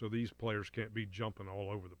 you know, so these players can't be jumping all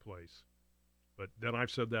over the place. But then I've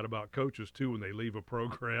said that about coaches, too, when they leave a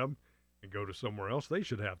program and go to somewhere else. They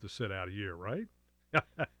should have to sit out a year, right?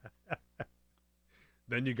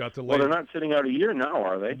 Then you got the Well, labor. they're not sitting out a year now,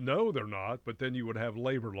 are they? No, they're not. But then you would have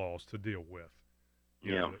labor laws to deal with.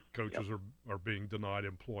 You know, Yeah. that coaches are being denied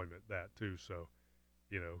employment, that, too. So,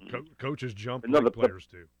 you know, coaches jump No, like players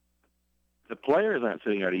do. The players aren't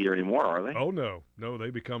sitting out a year anymore, are they? Oh, no. No, they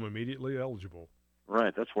become immediately eligible.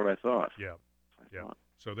 Right, that's what I thought. Yeah, yeah.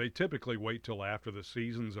 So they typically wait till after the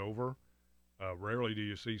season's over. Rarely do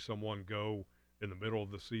you see someone go in the middle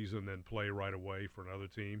of the season and play right away for another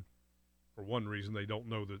team. For one reason, they don't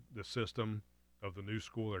know the system of the new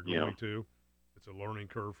school they're going to. It's a learning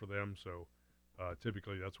curve for them, so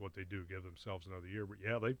typically that's what they do, give themselves another year. But,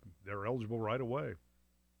 yeah, they're eligible right away.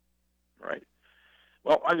 Right.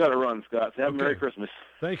 Well, I got to run, Scott. Have a Merry Christmas.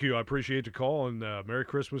 Thank you. I appreciate the call, and Merry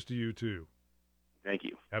Christmas to you, too. Thank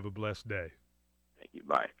you. Have a blessed day. Thank you.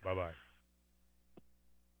 Bye. Bye-bye.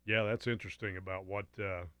 Yeah, that's interesting about what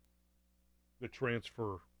the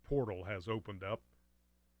transfer portal has opened up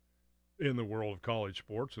in the world of college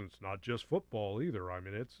sports, and it's not just football either. I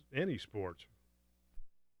mean, it's any sport.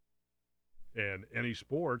 And any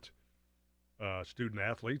sport, student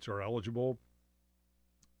athletes are eligible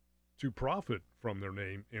to profit from their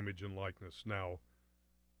name, image, and likeness. Now,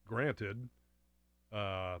 granted,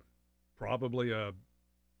 probably a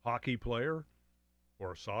hockey player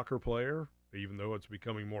or a soccer player, even though it's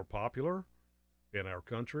becoming more popular in our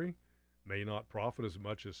country, may not profit as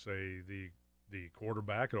much as, say, the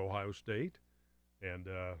quarterback at Ohio State. And,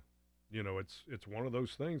 you know, it's one of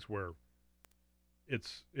those things where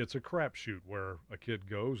it's a crapshoot where a kid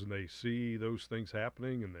goes and they see those things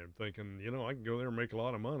happening and they're thinking, you know, I can go there and make a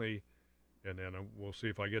lot of money, and then we'll see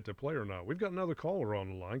if I get to play or not. We've got another caller on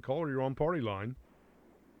the line. Caller, you're on Party Line.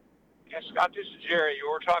 Yeah, Scott, this is Jerry. You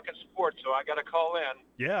were talking sports, so I got to call in.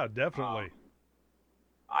 Yeah, definitely.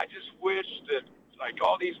 I just wish that, like,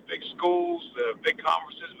 all these big schools, the big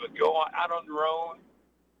conferences would go out on their own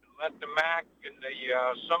and let the MAC and the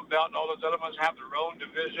Sun Belt and all those other ones have their own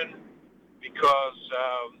division, because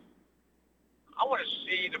I want to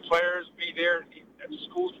see the players be there at the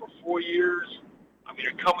schools for 4 years. I mean,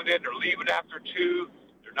 they're coming in, they're leaving after 2.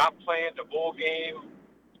 They're not playing the bowl game.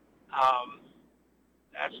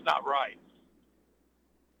 That's not right.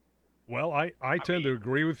 Well, I tend to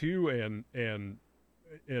agree with you, and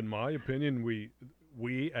in my opinion,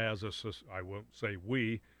 we as a, I won't say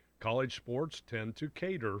we, college sports tend to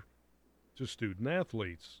cater to student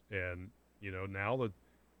athletes. And, you know, now that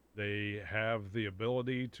they have the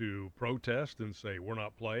ability to protest and say, we're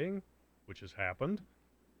not playing, which has happened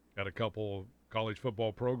at a couple college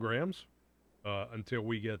football programs, until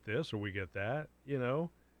we get this or we get that, you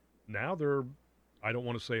know, now they're, I don't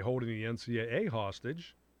want to say holding the NCAA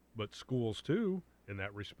hostage, but schools too, in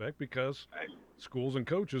that respect, because schools and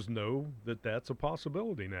coaches know that that's a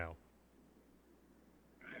possibility now.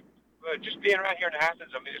 But just being around here in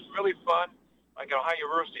Athens, I mean, it's really fun. Like at Ohio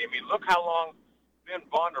University, I mean, look how long Ben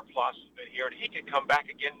Vonderplas has been here, and he could come back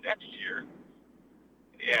again next year.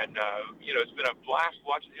 And, you know, it's been a blast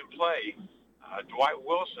watching him play. Dwight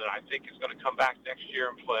Wilson, I think, is going to come back next year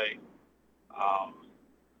and play.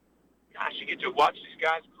 Gosh, you get to watch these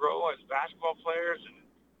guys grow as basketball players, and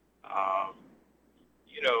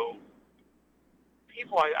you know,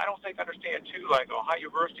 people I don't think understand too. Like Ohio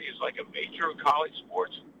University is like a major of college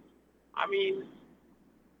sports. I mean,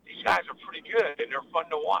 these guys are pretty good and they're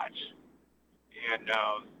fun to watch. And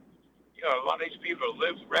you know, a lot of these people who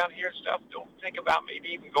live around here and stuff don't think about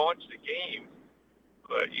maybe even going to the game.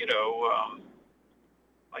 But you know,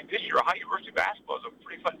 like this year, Ohio University basketball is a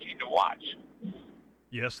pretty fun team to watch.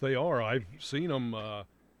 Yes, they are. I've seen them.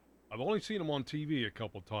 I've only seen them on TV a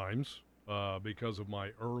couple times because of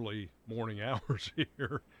my early morning hours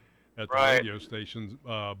here at the radio stations.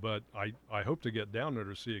 But I hope to get down there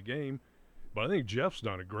to see a game. But I think Jeff's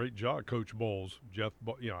done a great job, Coach Bowles. Jeff,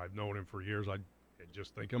 you know, I've known him for years. I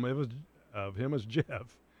just think of him as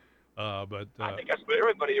Jeff. But I think that's for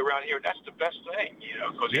everybody around here. That's the best thing, you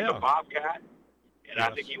know, because he's a Bobcat, and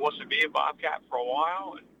I think he wants to be a Bobcat for a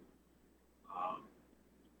while. And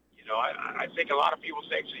you know, I think a lot of people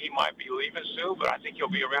think he might be leaving soon, but I think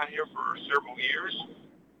he'll be around here for several years.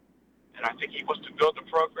 And I think he wants to build the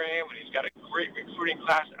program, and he's got a great recruiting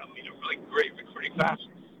class. I mean, a really great recruiting class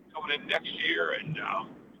coming in next year. And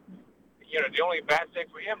you know, the only bad thing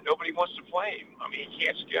for him, nobody wants to play him. I mean, he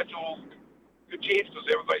can't schedule good teams because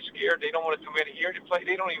everybody's scared. They don't want to come in here to play.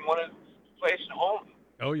 They don't even want to play us at home.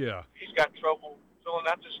 Oh, yeah. He's got trouble filling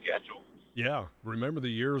out the schedule. Yeah, remember the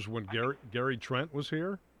years when Gary Trent was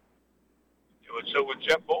here? So with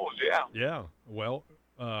Jeff Bowles, yeah. Yeah, well,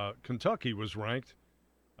 Kentucky was ranked,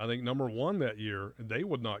 I think, number 1 that year, and they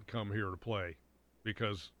would not come here to play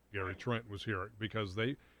because Gary Trent was here, because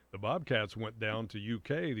the Bobcats went down to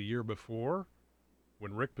UK the year before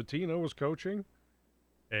when Rick Pitino was coaching,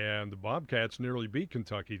 and the Bobcats nearly beat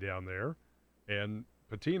Kentucky down there, and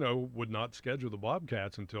Pitino would not schedule the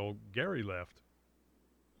Bobcats until Gary left.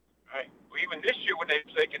 Right. Well, even this year when they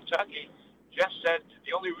played Kentucky, Jeff said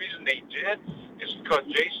the only reason they did is because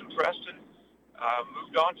Jason Preston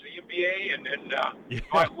moved on to the NBA, and then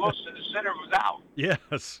Dwight Wilson, the center, was out.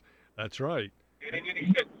 Yes, that's right. And then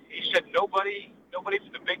he said nobody from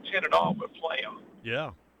the Big Ten at all would play him.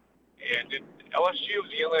 Yeah. And LSU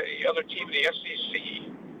was the other team in the SEC,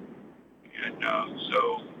 and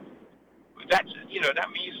so that's that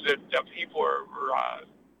means that people are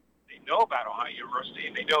they know about Ohio University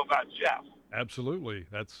and they know about Jeff. Absolutely,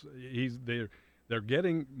 they're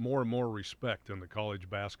getting more and more respect in the college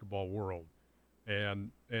basketball world,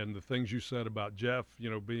 and the things you said about Jeff,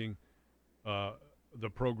 being the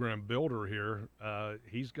program builder here,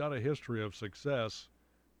 he's got a history of success.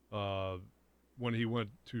 When he went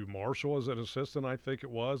to Marshall as an assistant, I think it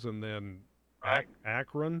was, and then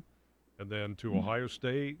Akron, and then to Ohio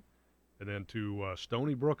State, and then to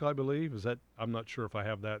Stony Brook, I believe. I'm not sure if I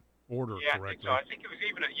have that order correctly. I think it was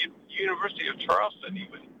even at University of Charleston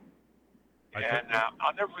even. And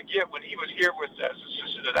I'll never forget when he was here as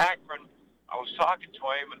assistant at Akron, I was talking to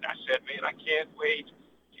him, and I said, man, I can't wait.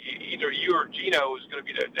 Either you or Gino is going to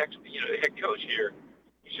be the next, the head coach here.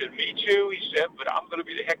 He said, me too. He said, but I'm going to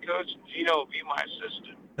be the head coach, and Gino will be my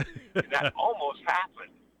assistant. And that almost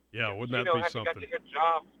happened. Yeah, wouldn't Gino that be something? Got the head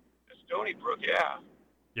job at Stony Brook, yeah.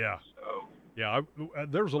 Yeah. So. Yeah,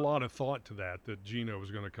 there's a lot of thought to that Gino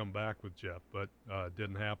was going to come back with Jeff, but it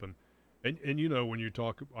didn't happen. And when you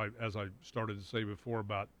talk, as I started to say before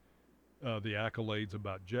about the accolades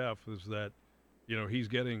about Jeff, is that he's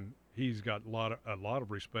got a lot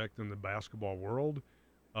of respect in the basketball world,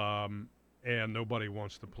 and nobody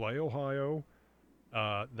wants to play Ohio.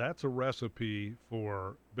 That's a recipe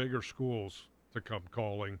for bigger schools to come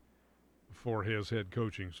calling for his head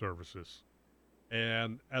coaching services.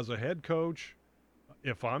 And as a head coach,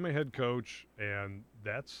 if I'm a head coach, and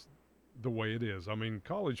that's the way it is, I mean,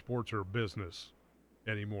 college sports are business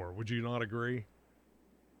anymore. Would you not agree?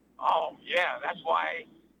 Oh, yeah. That's why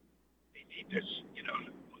they need this,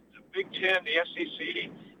 the Big Ten, the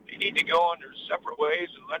SEC, they need to go on their separate ways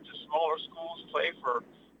and let the smaller schools play for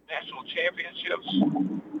national championships.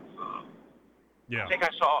 Yeah.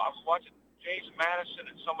 I was watching James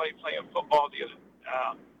Madison and somebody playing football the other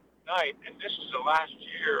night, and this is the last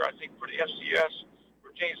year, I think, for the FCS,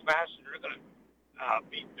 for James Madison. They're going to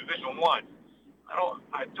beat Division I.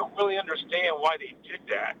 I don't really understand why they did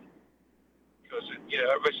that, because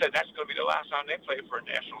everybody said that's going to be the last time they play for a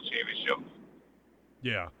national championship.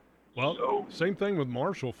 Yeah. Well, same thing with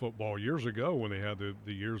Marshall football years ago when they had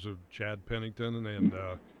the years of Chad Pennington and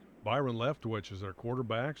Byron Leftwich as their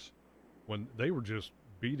quarterbacks, when they were just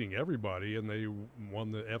beating everybody, and they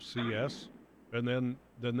won the FCS, and then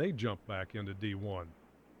they jumped back into D1.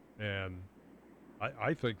 And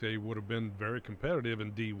I think they would have been very competitive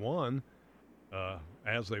in D1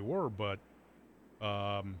 as they were, but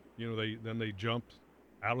they jumped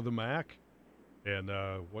out of the MAC. And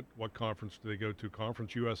what conference do they go to?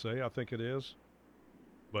 Conference USA, I think it is.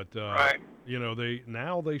 But right.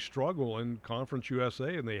 they struggle in Conference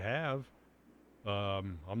USA, and they have.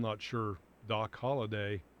 I'm not sure Doc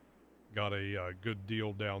Holliday got a good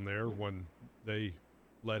deal down there when they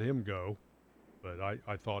let him go, but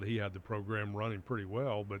I thought he had the program running pretty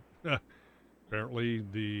well. But apparently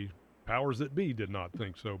the powers that be did not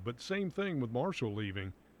think so. But same thing with Marshall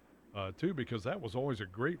leaving, too, because that was always a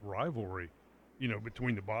great rivalry.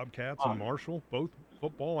 Between the Bobcats and Marshall, both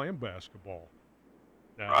football and basketball.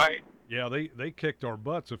 Now, right. Yeah, they kicked our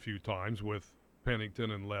butts a few times with Pennington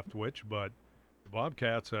and Leftwich, but the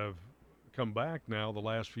Bobcats have come back now the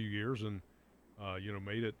last few years and,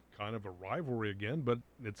 made it kind of a rivalry again, but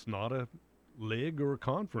it's not a league or a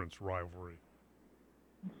conference rivalry.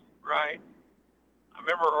 Right. I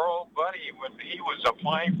remember Earl Buddy when he was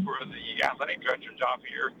applying for the athletic director job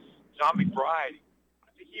here, John McBride.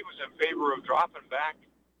 He was in favor of dropping back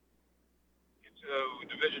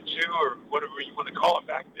into Division II or whatever you want to call it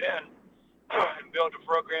back then, and build a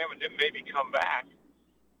program and then maybe come back.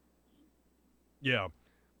 Yeah.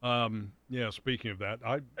 Speaking of that,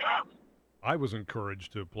 I was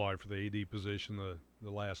encouraged to apply for the AD position the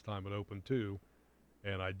last time it opened too,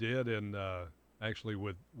 and I did, and actually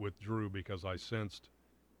withdrew because I sensed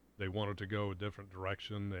they wanted to go a different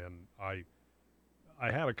direction, and I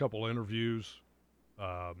had a couple interviews,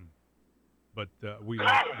 but we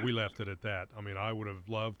left it at that. I mean, I would have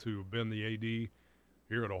loved to have been the AD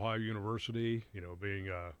here at Ohio University,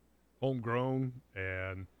 being homegrown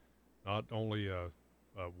and not only a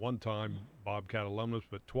one-time Bobcat alumnus,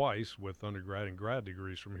 but twice with undergrad and grad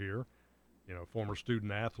degrees from here. Former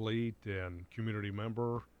student athlete and community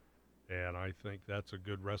member, and I think that's a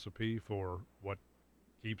good recipe for what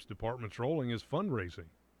keeps departments rolling is fundraising.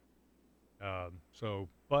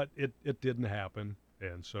 But it didn't happen,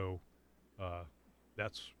 and so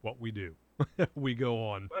that's what we do. We go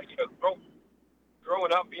on. Well,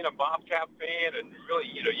 growing up being a Bobcat fan, and really,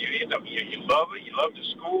 you end up, you love it. You love the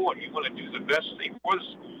school, and you want to do the best thing for the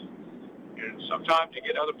school. And sometimes you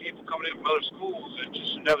get other people coming in from other schools, and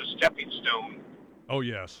just another stepping stone. Oh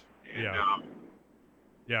yes, and, yeah.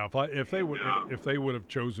 If they would have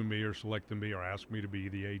chosen me or selected me or asked me to be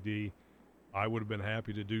the AD, I would have been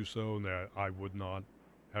happy to do so, and that I would not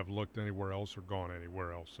have looked anywhere else or gone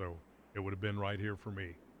anywhere else. So it would have been right here for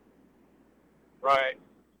me. Right.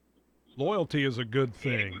 Loyalty is a good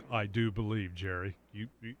thing, I do believe, Jerry.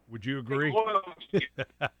 Would you agree? Loyalty,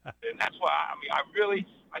 and that's why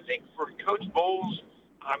I think for Coach Bowles,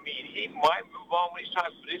 he might move on when he's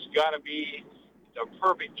time, but it's got to be the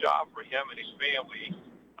perfect job for him and his family.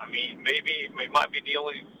 Maybe it might be the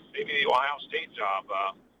Ohio State job.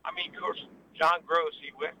 Coach John Gross,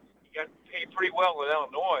 he got paid pretty well with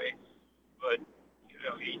Illinois, but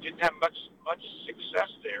he didn't have much success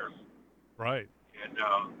there. Right. And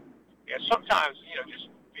sometimes just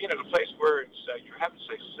being at a place where it's you're having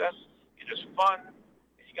success, it is fun,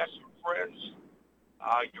 and you got some friends.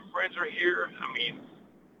 Your friends are here.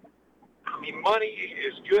 Money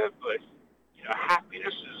is good, but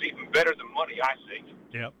happiness is even better than money, I think.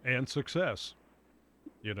 Yeah, and success.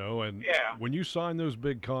 And when you sign those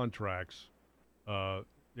big contracts,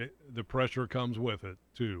 the pressure comes with it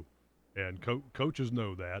too, and coaches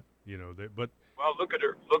know that. But well, look at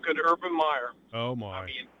Urban Meyer. Oh my!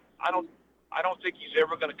 I don't think he's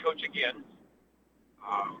ever going to coach again.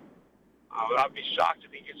 I'd be shocked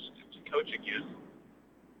if he gets to coach again.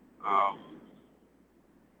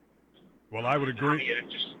 Well, I would agree.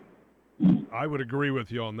 I would agree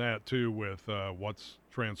with you on that too, with what's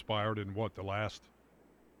transpired in the last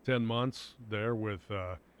 10 months there, with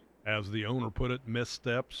as the owner put it,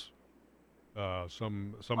 missteps.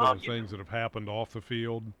 Some of the things that have happened off the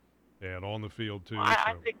field and on the field too.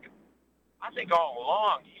 I think all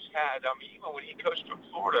along he's had. Even when he coached in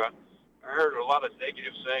Florida, I heard a lot of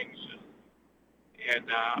negative things,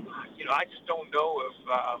 and I just don't know if.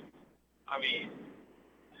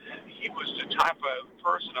 He was the type of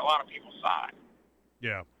person a lot of people thought.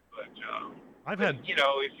 Yeah. But I've had.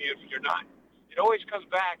 If you're not, it always comes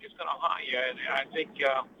back. It's going to haunt you, and I think.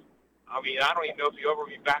 I don't even know if he'll ever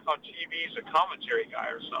be back on TV as a commentary guy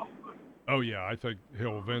or something. Oh yeah, I think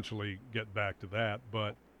he'll eventually get back to that.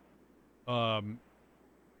 But,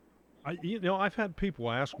 I've had people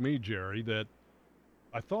ask me, Jerry, that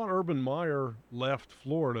I thought Urban Meyer left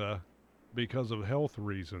Florida because of health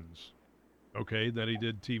reasons. Okay, then he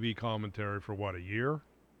did TV commentary for a year,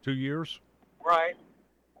 2 years? Right.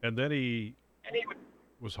 And then he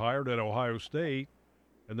was hired at Ohio State,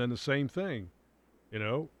 and then the same thing.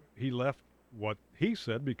 He left what he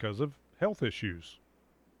said because of health issues.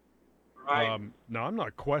 Right. Now, I'm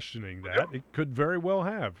not questioning that. It could very well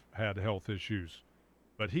have had health issues.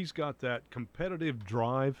 But he's got that competitive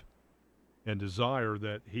drive and desire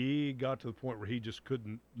that he got to the point where he just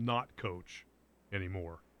couldn't not coach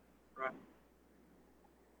anymore. Right.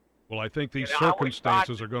 Well, I think these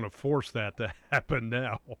circumstances are going to force that to happen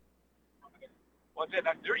now. Well,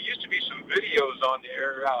 there used to be some videos on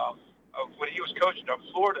there of when he was coaching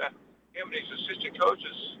in Florida. Him and his assistant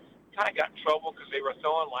coaches kind of got in trouble because they were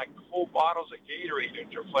throwing whole bottles of Gatorade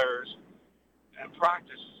into their players and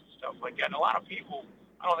practice and stuff like that. And I don't think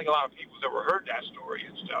a lot of people's ever heard that story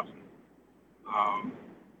and stuff. I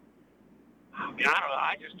don't know.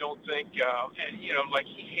 I just don't think, I've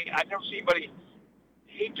never seen anybody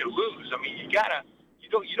hate to lose.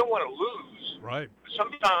 You don't want to lose. Right. But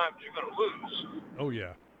sometimes you're going to lose. Oh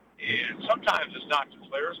yeah. And sometimes it's not the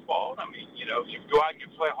player's fault. If you go out and you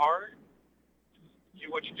play hard,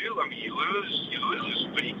 do what you do. You lose.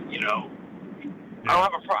 But I don't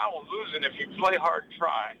have a problem losing if you play hard and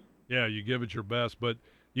try. Yeah, you give it your best. But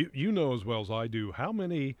you know as well as I do, how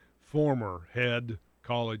many former head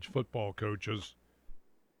college football coaches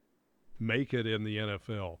make it in the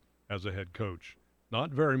NFL as a head coach?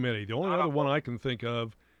 Not very many. The only other one I can think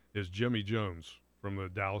of is Jimmy Jones from the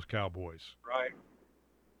Dallas Cowboys. Right.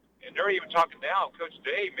 And they're even talking now, Coach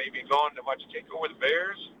Dave may be going to take over the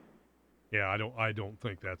Bears. Yeah, I don't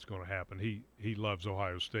think that's going to happen. He loves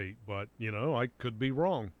Ohio State, but I could be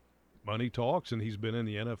wrong. Money talks, and he's been in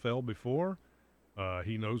the NFL before.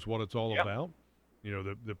 He knows what it's all about.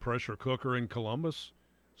 The pressure cooker in Columbus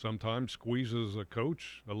sometimes squeezes a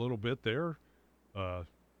coach a little bit there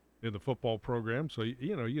in the football program. So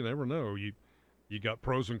you never know. You got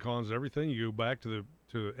pros and cons to everything. You go back to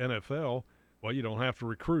the NFL. Well, you don't have to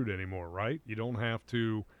recruit anymore, right? You don't have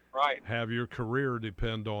to have your career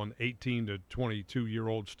depend on 18 to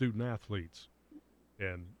 22-year-old student athletes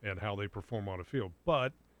and how they perform on a field.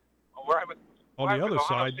 But on the other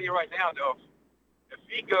side, right now, though, if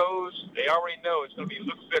he goes, they already know it's going to be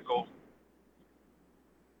Luke Fickell.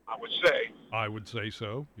 I would say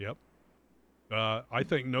so. Yep. I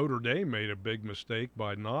think Notre Dame made a big mistake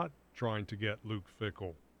by not trying to get Luke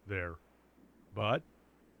Fickell there, but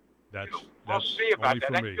we'll see about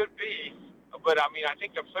that. That could be, but I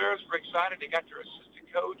think the players were excited. They got their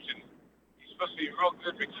assistant coach, and he's supposed to be a real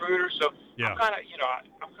good recruiter. So I'm kind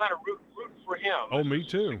of rooting for him. Oh, me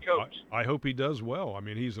too. I hope he does well.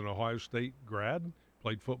 He's an Ohio State grad,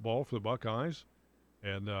 played football for the Buckeyes,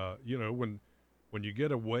 and when you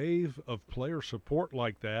get a wave of player support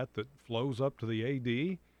like that flows up to the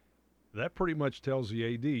AD, that pretty much tells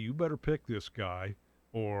the AD, you better pick this guy,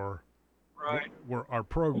 or our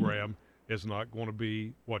program is not going to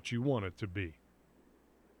be what you want it to be.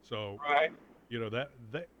 So, that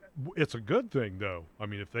it's a good thing, though.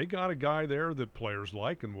 If they got a guy there that players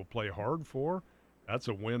like and will play hard for, that's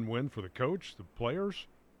a win-win for the coach, the players,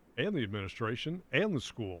 and the administration, and the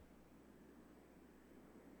school.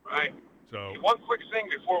 Right. So, one quick thing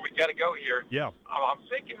before we got to go here. Yeah. I'm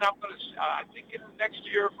thinking next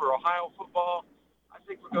year for Ohio football, I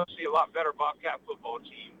think we're going to see a lot better Bobcat football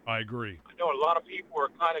team. I agree. I know a lot of people are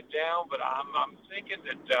kind of down, but I'm thinking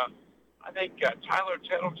that I think Tyler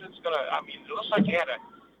Tettleton's going to. It looks like he had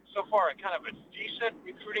so far a kind of a decent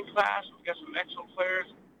recruiting class. We've got some excellent players.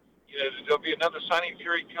 There'll be another signing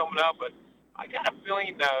period coming up, but I got a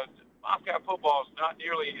feeling Bobcat football is not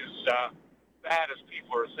nearly as bad as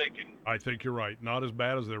people are thinking. I think you're right. Not as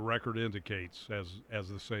bad as their record indicates, as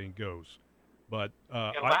the saying goes. But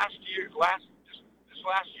last year,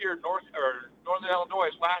 Northern Illinois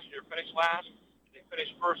last year finished last. They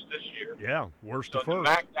finished first this year. Yeah, worst to first.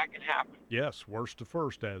 That can happen. Yes, worst to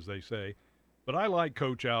first, as they say. But I like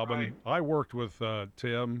Coach Albin. Right. I worked with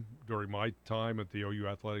Tim during my time at the OU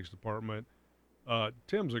Athletics Department.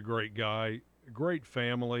 Tim's a great guy, great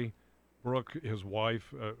family. Brooke, his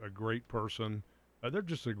wife, a great person. They're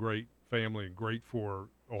just a great family and great for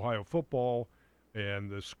Ohio football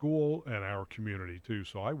and the school and our community, too.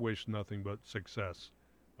 So I wish nothing but success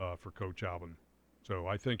for Coach Albin. So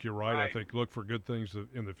I think you're right. I think look for good things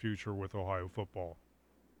in the future with Ohio football.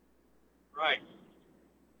 Right.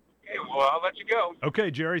 Okay, well, I'll let you go.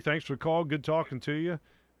 Okay, Jerry, thanks for the call. Good talking to you,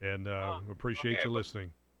 and appreciate you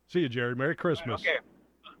listening. See you, Jerry. Merry Christmas. Okay.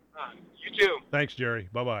 You too. Thanks, Jerry.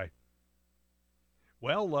 Bye-bye.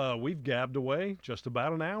 Well, we've gabbed away just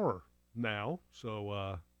about an hour now,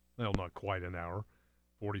 so, not quite an hour,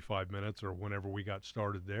 45 minutes or whenever we got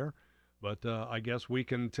started there. But I guess we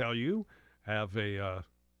can tell you, have a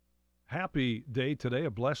happy day today, a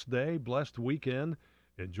blessed day, blessed weekend.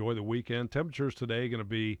 Enjoy the weekend. Temperatures today going to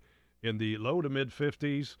be in the low to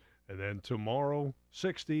mid-50s, and then tomorrow,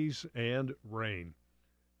 60s and rain.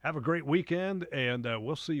 Have a great weekend, and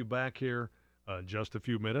we'll see you back here in just a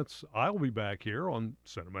few minutes. I'll be back here on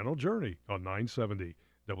Sentimental Journey on 970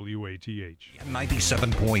 WATH.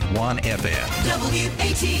 97.1 FM.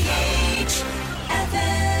 WATH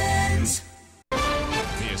FMs.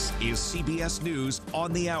 This is CBS News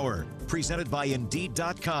on the Hour, presented by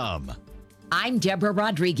Indeed.com. I'm Deborah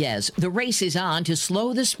Rodriguez. The race is on to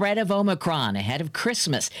slow the spread of Omicron ahead of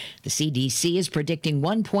Christmas. The CDC is predicting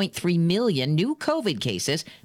 1.3 million new COVID cases